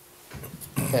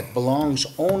that belongs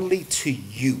only to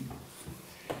you.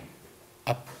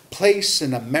 A place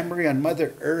and a memory on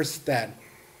Mother Earth that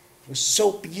was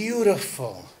so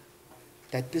beautiful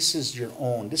that this is your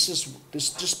own. This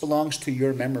just belongs to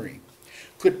your memory.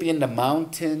 Could be in the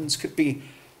mountains, could be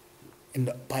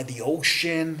by the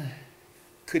ocean,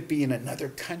 could be in another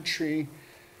country,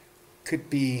 could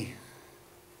be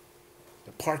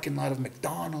the parking lot of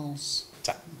McDonald's.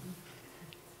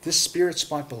 This spirit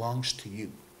spot belongs to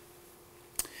you.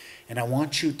 And I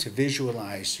want you to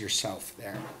visualize yourself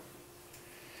there.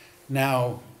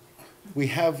 Now, we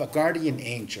have a guardian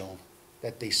angel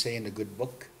that they say in the good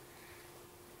book.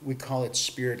 We call it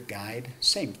spirit guide,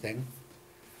 same thing.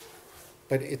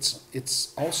 But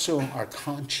it's also our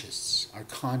conscience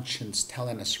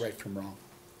telling us right from wrong.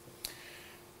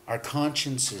 Our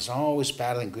conscience is always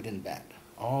battling good and bad,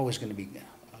 always going to be.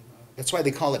 That's why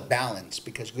they call it balance,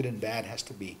 because good and bad has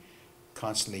to be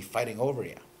constantly fighting over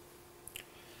you.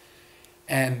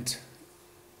 And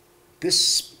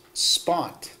this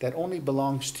spot that only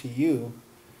belongs to you,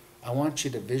 I want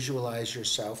you to visualize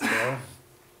yourself there,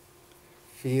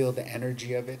 feel the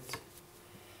energy of it,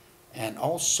 and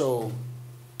also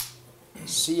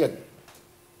see a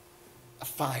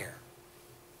fire,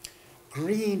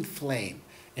 green flame.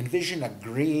 Envision a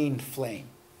green flame.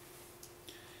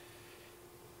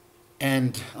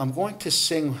 And I'm going to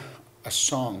sing a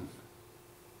song.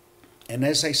 And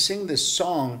as I sing this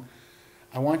song,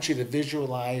 I want you to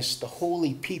visualize the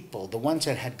holy people, the ones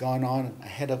that had gone on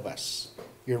ahead of us,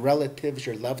 your relatives,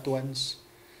 your loved ones.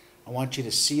 I want you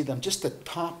to see them, just the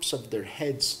tops of their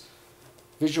heads.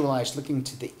 Visualize looking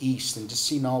to the east and just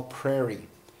seeing all prairie.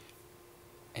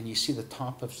 And you see the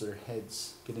top of their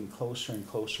heads getting closer and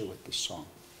closer with the song.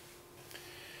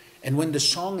 And when the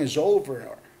song is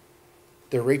over,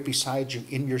 they're right beside you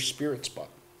in your spirit spot.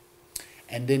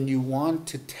 And then you want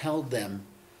to tell them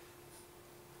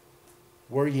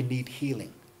where you need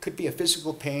healing. Could be a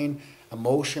physical pain,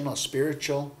 emotional,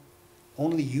 spiritual.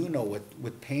 Only you know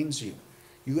what pains you.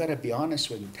 You got to be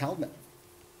honest with them. Tell them.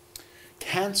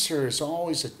 Cancer is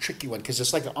always a tricky one because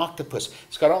it's like an octopus.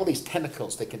 It's got all these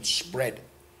tentacles that can spread.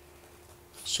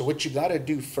 So what you got to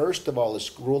do first of all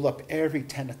is roll up every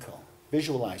tentacle.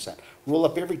 Visualize that. Roll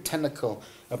up every tentacle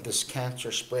of this cancer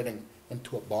spreading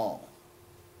into a ball.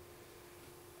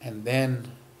 And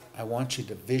then I want you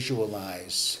to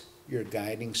visualize your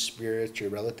guiding spirits, your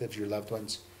relatives, your loved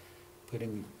ones,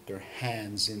 putting their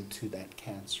hands into that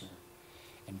cancer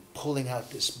and pulling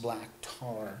out this black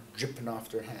tar dripping off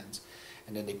their hands.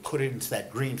 And then they put it into that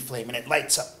green flame and it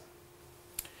lights up.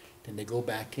 Then they go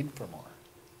back in for more.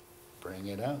 Bring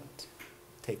it out.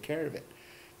 Take care of it.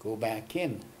 Go back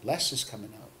in. Less is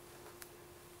coming out.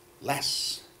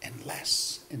 Less and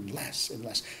less and less and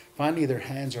less. Finally, their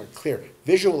hands are clear.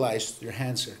 Visualize your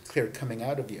hands are clear coming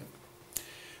out of you.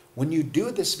 When you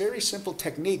do this very simple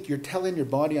technique, you're telling your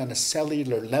body on a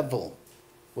cellular level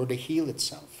where to heal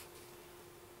itself.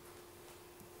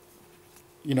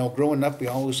 You know, growing up, we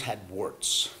always had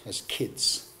warts as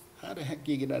kids. How the heck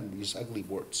do you get out of these ugly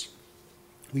warts?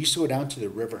 We used to go down to the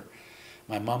river.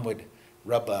 My mom would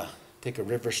take a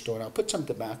river stone out, put some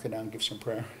tobacco down, give some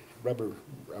prayer, rub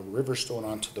a river stone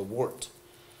onto the wart.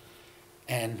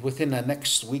 And within the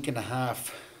next week and a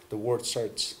half, the wart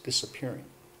starts disappearing.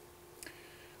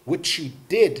 What she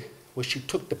did was she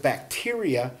took the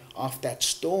bacteria off that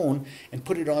stone and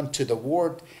put it onto the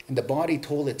wart, and the body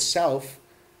told itself,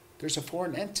 there's a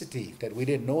foreign entity that we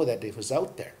didn't know that it was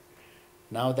out there.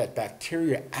 Now that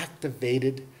bacteria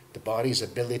activated the body's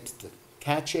ability to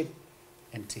catch it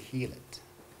and to heal it.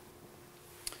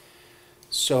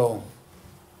 So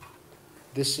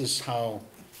this is how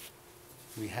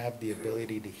we have the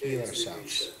ability to heal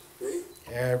ourselves.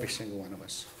 Every single one of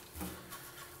us.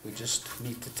 We just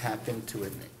need to tap into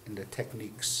it in the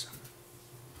techniques.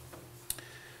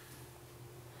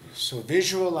 So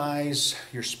visualize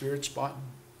your spirit spot.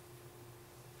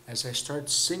 As I start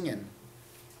singing,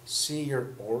 see your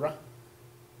aura,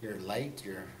 your light,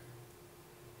 your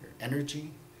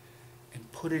energy,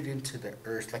 and put it into the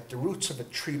earth, like the roots of a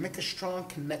tree. Make a strong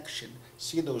connection.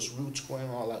 See those roots going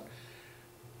all out.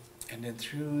 And then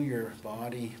through your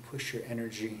body, push your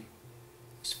energy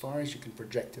as far as you can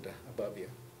project it above you.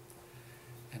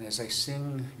 And as I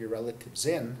sing your relatives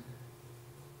in,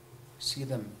 see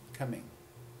them coming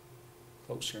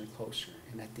closer and closer.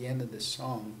 And at the end of this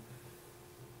song,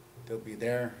 they'll be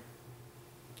there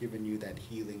giving you that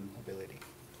healing ability.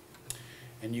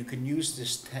 And you can use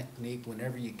this technique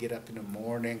whenever you get up in the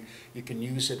morning. You can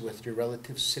use it with your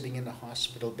relatives sitting in the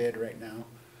hospital bed right now.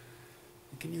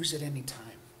 You can use it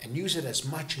anytime. And use it as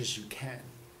much as you can,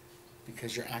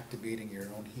 because you're activating your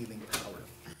own healing power.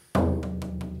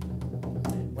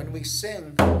 When we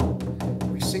sing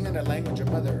in the language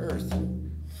of Mother Earth.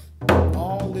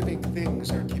 All living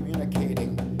things are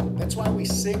communicating. That's why we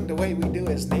sing the way we do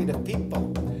as Native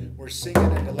people. We're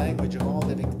singing in the language of all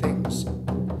living things.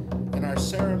 In our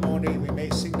ceremony, we may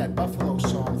sing that buffalo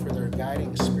song for their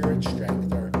guiding spirit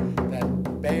strength, or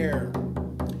that bear.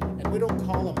 And we don't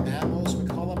call them mammals, we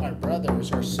call them our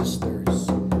brothers, our sisters.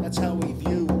 That's how we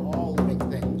view all living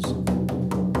things.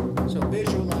 So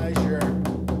visualize your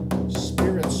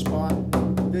spirit spot,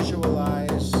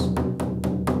 visualize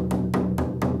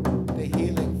the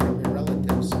healing from your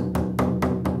relatives.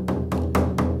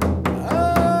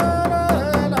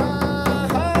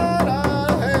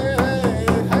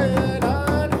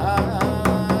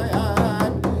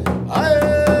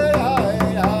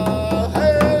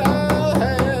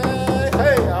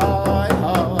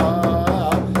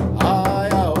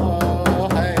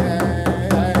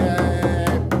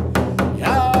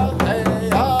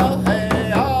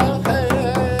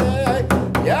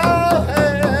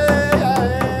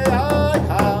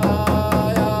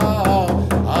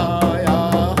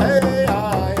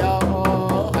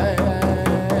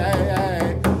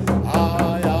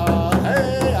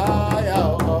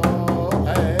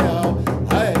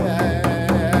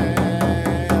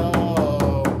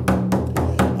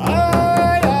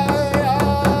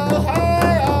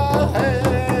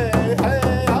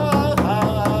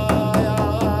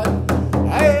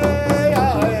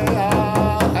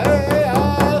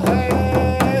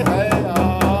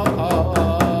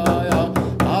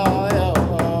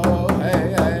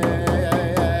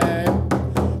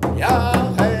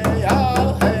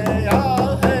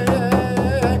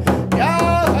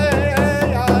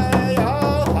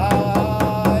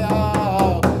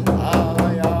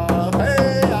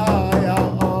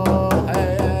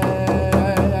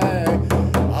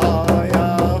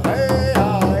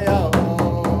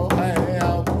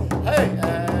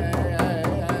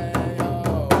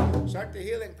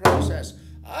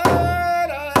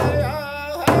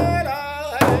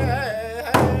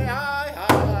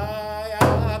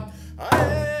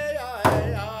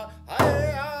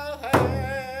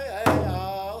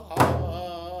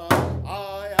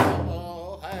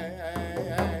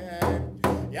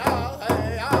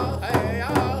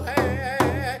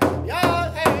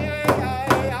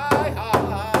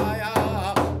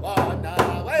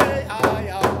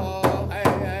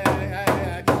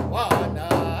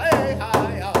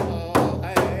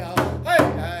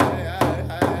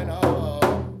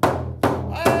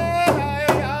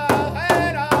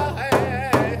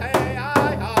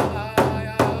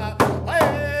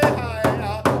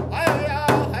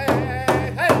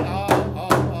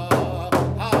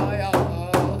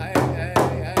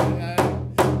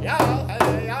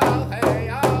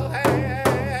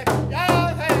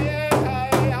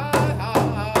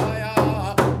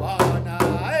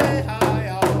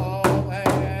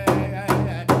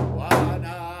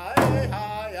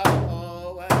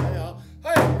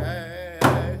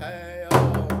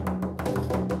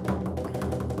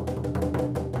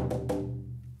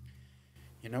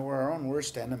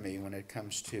 worst enemy when it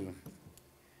comes to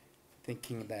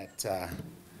thinking that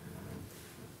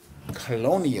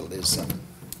colonialism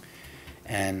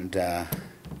and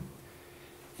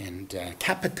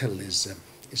capitalism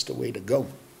is the way to go.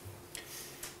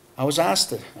 I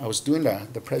was doing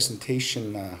the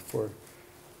presentation for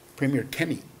Premier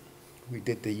Kenny. We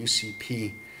did the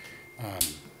UCP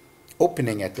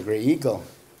opening at the Grey Eagle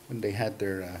when they had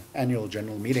their annual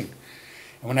general meeting.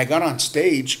 And when I got on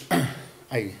stage,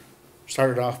 I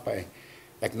started off by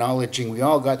acknowledging we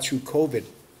all got through COVID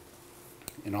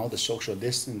and all the social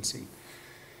distancing.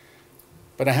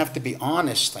 But I have to be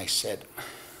honest, I said,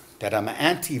 that I'm an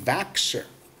anti-vaxxer.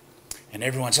 And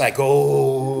everyone's like,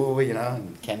 oh, you know,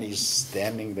 and Kenny's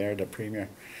standing there, the premier.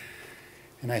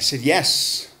 And I said,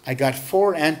 yes, I got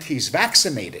 4 aunties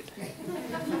vaccinated.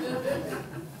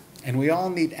 And we all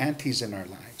need aunties in our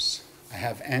lives. I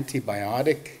have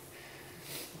antibiotic,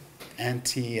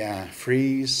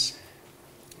 anti-freeze,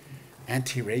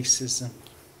 anti-racism,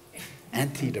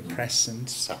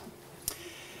 antidepressants.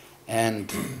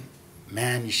 And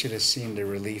man, you should have seen the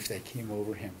relief that came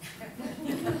over him.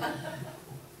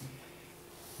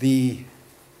 The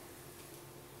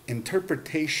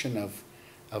interpretation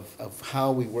of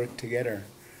how we work together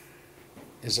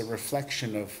is a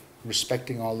reflection of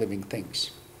respecting all living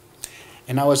things.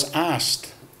 And I was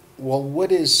asked, well,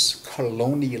 what is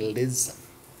colonialism?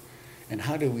 And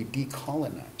how do we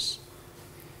decolonize?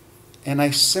 And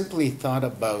I simply thought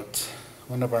about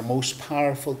one of our most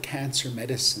powerful cancer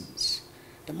medicines.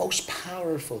 The most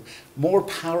powerful, more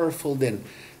powerful than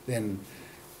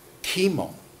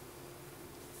chemo.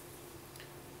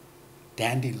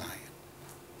 Dandelion.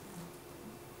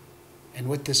 And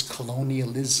what does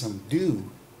colonialism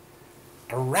do?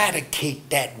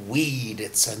 Eradicate that weed.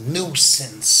 It's a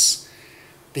nuisance.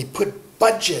 They put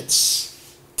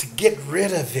budgets to get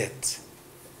rid of it.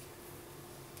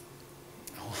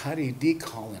 Oh, how do you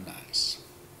decolonize?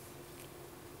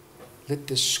 Let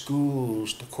the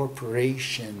schools, the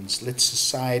corporations, let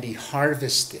society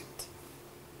harvest it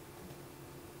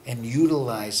and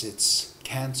utilize its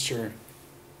cancer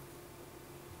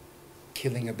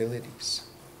killing abilities.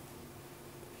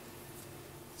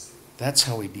 That's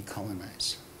how we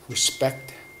decolonize.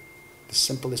 Respect the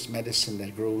simplest medicine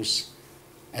that grows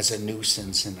as a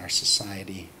nuisance in our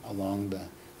society along the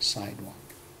sidewalk.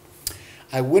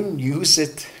 I wouldn't use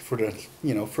it for the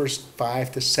first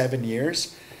 5 to 7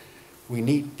 years. We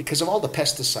need, because of all the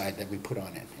pesticide that we put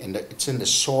on it, and it's in the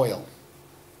soil.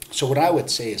 So what I would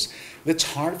say is,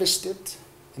 let's harvest it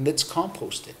and let's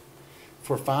compost it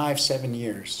for 5, 7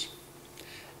 years.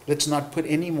 Let's not put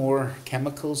any more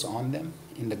chemicals on them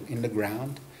in the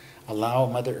ground. Allow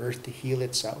Mother Earth to heal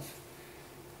itself.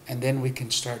 And then we can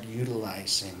start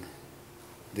utilizing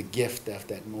the gift of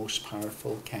that most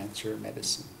powerful cancer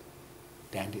medicine,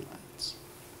 dandelions.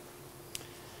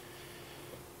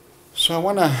 So I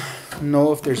want to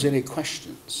know if there's any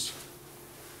questions.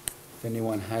 If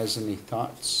anyone has any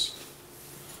thoughts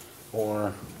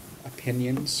or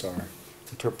opinions or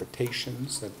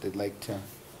interpretations that they'd like to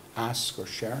ask or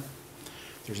share.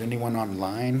 If there's anyone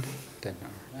online that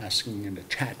are asking in the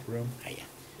chat room. Hiya. I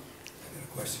got a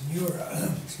question. You were,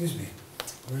 excuse me,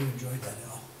 I really enjoyed that,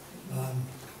 Al.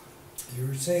 You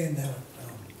were saying that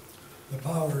the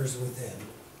power is within,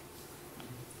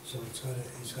 so it's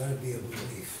got to be a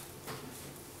belief.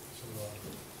 So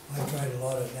I tried a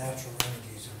lot of natural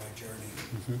remedies in my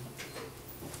journey,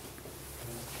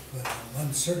 but I'm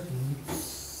uncertain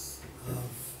of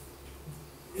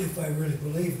if I really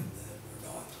believe in them or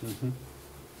not.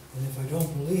 And if I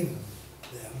don't believe in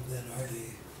them, then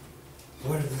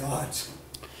what are the odds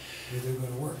that they're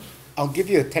going to work? I'll give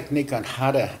you a technique on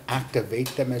how to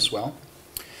activate them as well.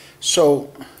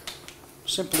 So,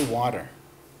 simply water.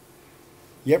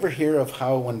 You ever hear of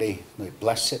how when they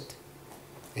bless it,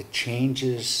 it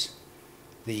changes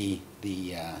the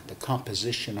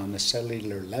composition on the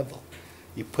cellular level?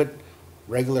 You put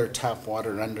regular tap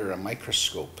water under a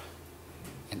microscope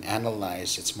and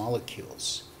analyze its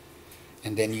molecules.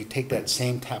 And then you take that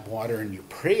same tap water and you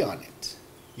pray on it.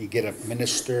 You get a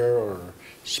minister or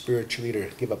spiritual leader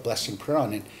to give a blessing prayer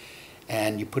on it,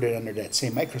 and you put it under that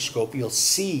same microscope, you'll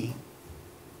see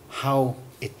how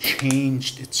it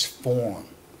changed its form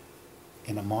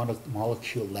in a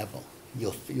molecule level.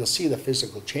 You'll see the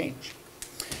physical change.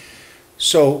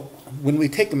 So when we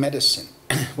take a medicine,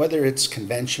 whether it's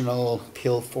conventional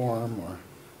pill form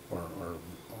or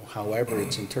however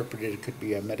it's interpreted, it could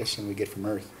be a medicine we get from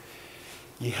Earth.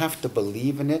 You have to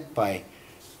believe in it by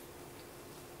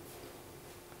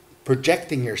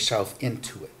projecting yourself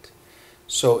into it.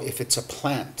 So if it's a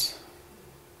plant,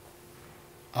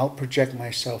 I'll project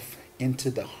myself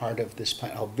into the heart of this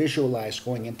plant. I'll visualize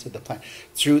going into the plant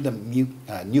through the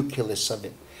nucleus of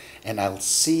it, and I'll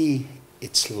see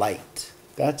its light.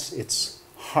 That's its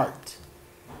heart.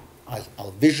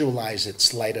 I'll visualize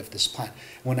its light of this plant.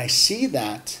 When I see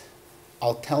that,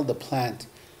 I'll tell the plant,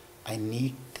 I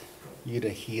need you to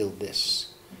heal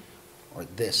this or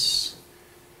this.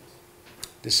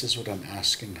 This is what I'm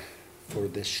asking for,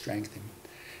 this strengthening.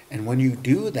 And when you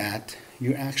do that,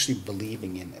 you're actually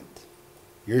believing in it.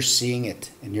 You're seeing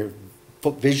it and you're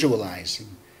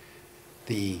visualizing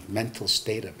the mental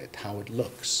state of it, how it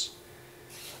looks.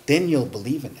 Then you'll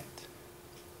believe in it.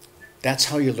 That's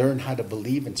how you learn how to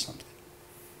believe in something.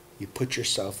 You put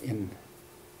yourself into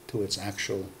its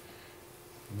actual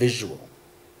visual,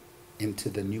 into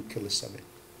the nucleus of it.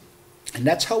 And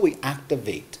that's how we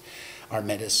activate our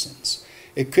medicines.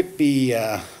 It could be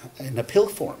in a pill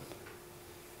form,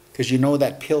 because you know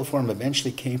that pill form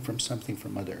eventually came from something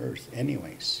from Mother Earth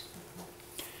anyways.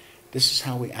 This is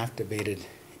how we activate it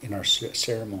in our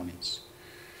ceremonies.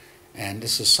 And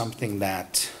this is something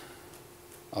that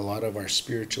a lot of our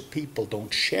spiritual people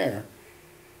don't share,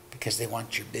 because they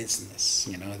want your business,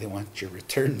 they want your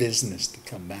return business to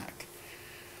come back.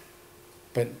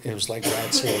 But it was like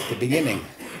Brad said at the beginning,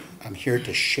 I'm here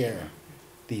to share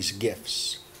these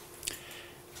gifts.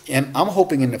 And I'm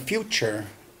hoping in the future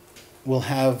we'll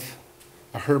have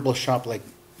a herbal shop like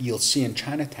you'll see in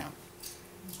Chinatown.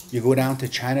 You go down to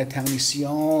Chinatown, you see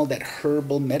all that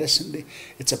herbal medicine.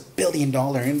 It's $1 billion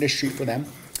industry for them,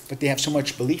 but they have so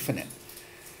much belief in it.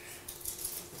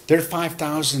 They're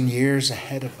 5,000 years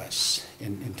ahead of us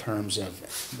in terms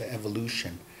of the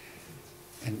evolution.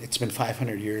 And it's been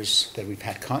 500 years that we've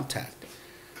had contact.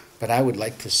 But I would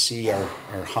like to see our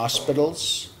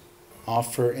hospitals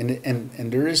offer,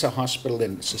 and there is a hospital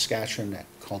in Saskatchewan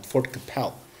called Fort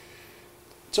Capel.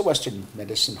 It's a Western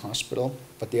medicine hospital,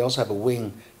 but they also have a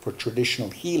wing for traditional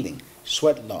healing,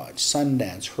 sweat lodge, sun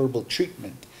dance, herbal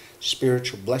treatment,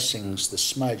 spiritual blessings, the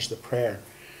smudge, the prayer.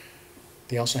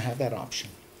 They also have that option.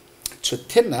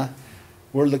 TsuuT'ina,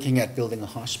 we're looking at building a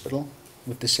hospital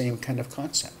with the same kind of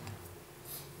concept,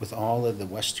 with all of the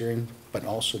Western, but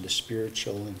also the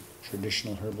spiritual and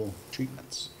traditional herbal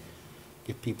treatments.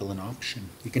 Give people an option.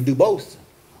 You can do both.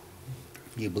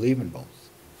 You believe in both.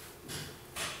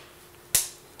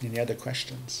 Any other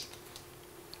questions?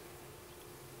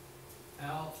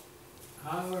 Al,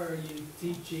 how are you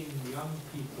teaching young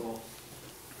people?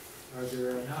 Are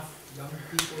there enough young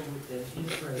people with an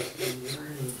interest in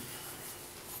learning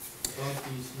about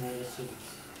these medicines?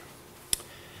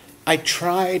 I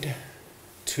tried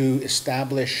to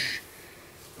establish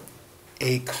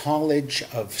a college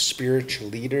of spiritual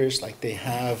leaders like they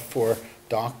have for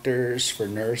doctors, for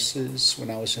nurses when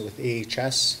I was with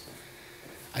AHS.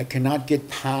 I cannot get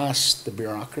past the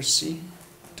bureaucracy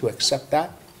to accept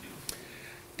that.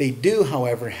 They do,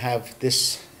 however, have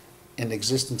this in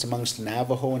existence amongst the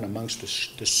Navajo and amongst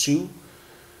the Sioux,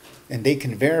 and they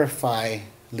can verify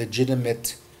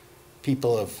legitimate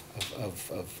people of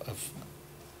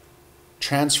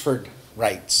transferred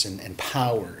rights and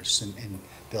powers, and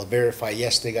they'll verify,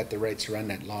 yes, they got the rights to run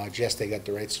that lodge, yes, they got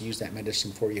the rights to use that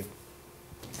medicine for you.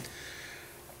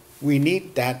 We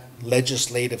need that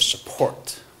legislative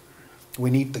support.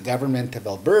 We need the government of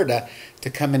Alberta to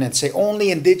come in and say only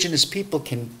Indigenous people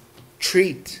can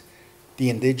treat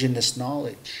the Indigenous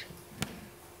knowledge.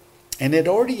 And it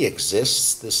already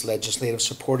exists, this legislative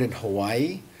support in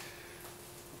Hawaii.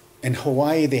 In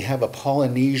Hawaii, they have a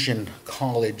Polynesian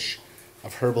College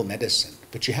of Herbal Medicine,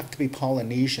 but you have to be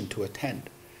Polynesian to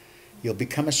attend. You'll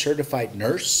become a certified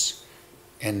nurse,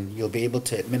 and you'll be able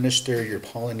to administer your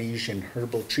Polynesian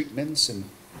herbal treatments and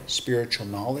spiritual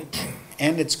knowledge.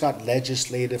 And it's got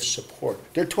legislative support.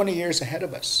 They're 20 years ahead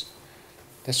of us.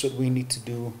 That's what we need to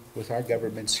do with our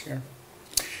governments here.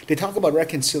 They talk about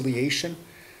reconciliation.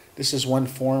 This is one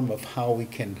form of how we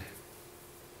can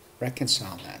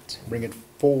reconcile that, bring it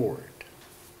forward.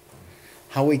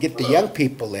 How we get the young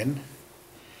people in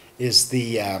is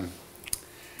the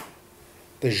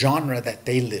genre that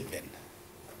they live in,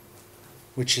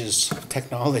 which is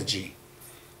technology.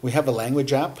 We have a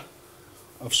language app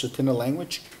of TsuuT'ina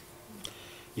language.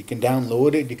 You can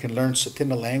download it, you can learn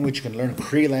TsuuT'ina language, you can learn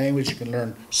Cree language, you can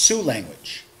learn Sioux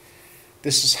language.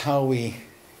 This is how we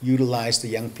utilize the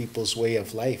young people's way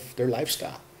of life, their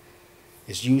lifestyle,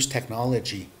 is use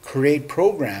technology, create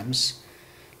programs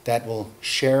that will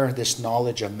share this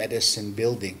knowledge of medicine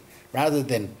building, rather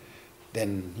than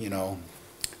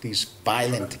these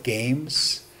violent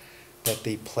games that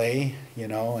they play,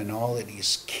 and all of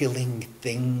these killing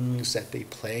things that they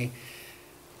play.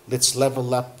 Let's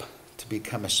level up to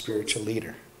become a spiritual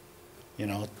leader. You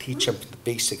know, teach them the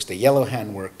basics, the yellow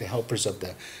hand work, the helpers of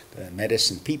the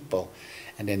medicine people,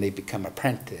 and then they become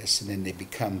apprentice, and then they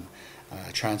become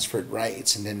transferred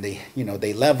rights, and then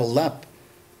they level up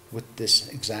with this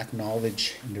exact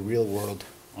knowledge in the real world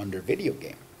on their video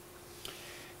game.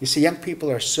 You see, young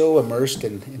people are so immersed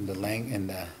in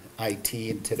the IT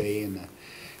and today and the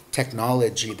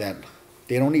technology that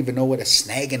they don't even know what a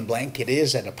snag and blanket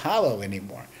is at a powwow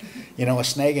anymore. You know, a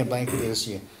snag and blanket is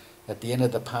at the end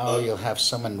of the powwow you'll have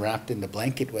someone wrapped in the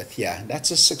blanket with you. That's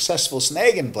a successful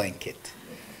snag and blanket.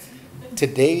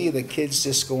 Today the kids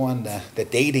just go on the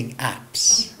dating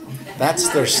apps. That's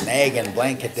their snag and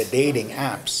blanket, the dating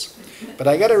apps. But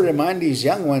I got to remind these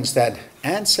young ones that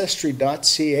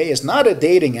Ancestry.ca is not a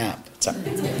dating app. Lies,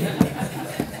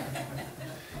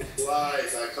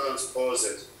 I can't suppose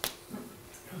it.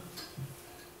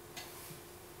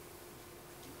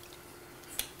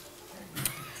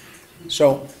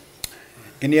 So,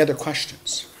 any other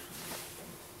questions?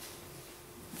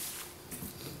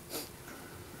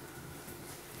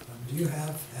 Do you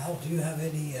have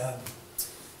any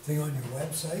thing on your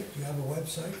website? Do you have a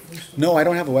website? No, I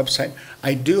don't have a website.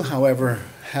 I do, however,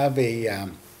 have a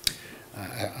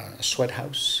sweat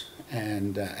house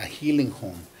and a healing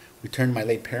home. We turned my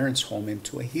late parents' home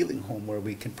into a healing home where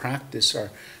we can practice our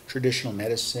traditional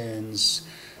medicines,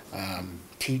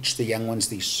 teach the young ones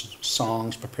these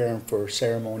songs, prepare them for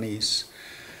ceremonies.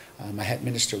 I had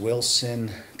Minister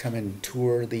Wilson come and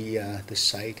tour the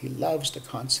site. He loves the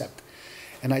concept.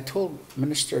 And I told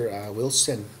Minister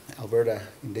Wilson, Alberta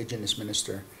Indigenous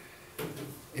Minister,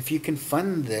 if you can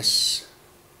fund this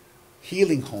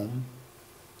healing home,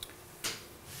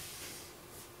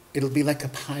 it'll be like a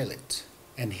pilot.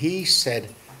 And he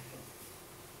said,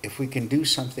 if we can do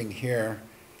something here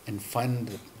and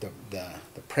fund the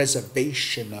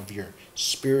preservation of your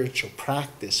spiritual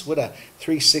practice, what a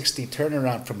 360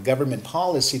 turnaround from government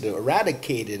policy to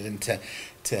eradicate it and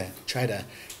to try to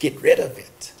get rid of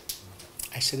it.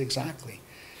 I said, exactly.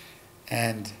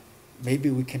 And maybe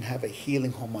we can have a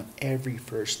healing home on every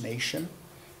First Nation,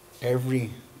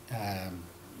 every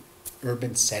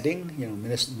urban setting, you know,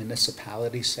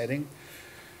 municipality setting,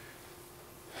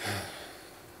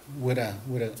 with a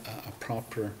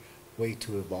proper way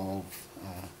to evolve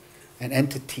and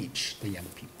to teach the young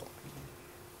people.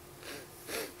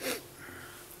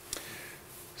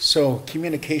 So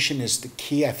communication is the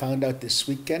key. I found out this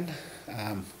weekend.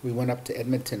 We went up to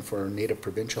Edmonton for a Native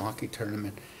Provincial Hockey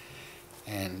Tournament,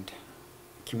 and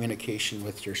communication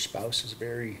with your spouse is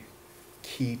very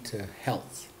key to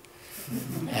health.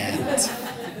 And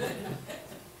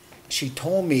she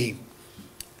told me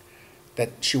that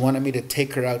she wanted me to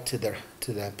take her out to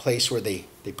the place where they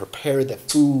prepare the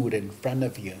food in front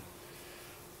of you.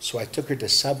 So I took her to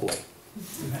Subway.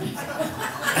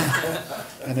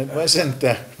 And it wasn't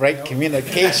the right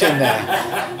communication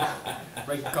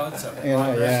Right concept.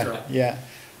 Yeah.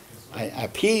 I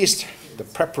appeased the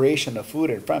preparation of food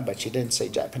in front, but she didn't say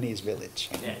Japanese village.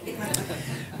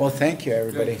 Well, thank you,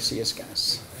 everybody. Good. See you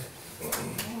guys.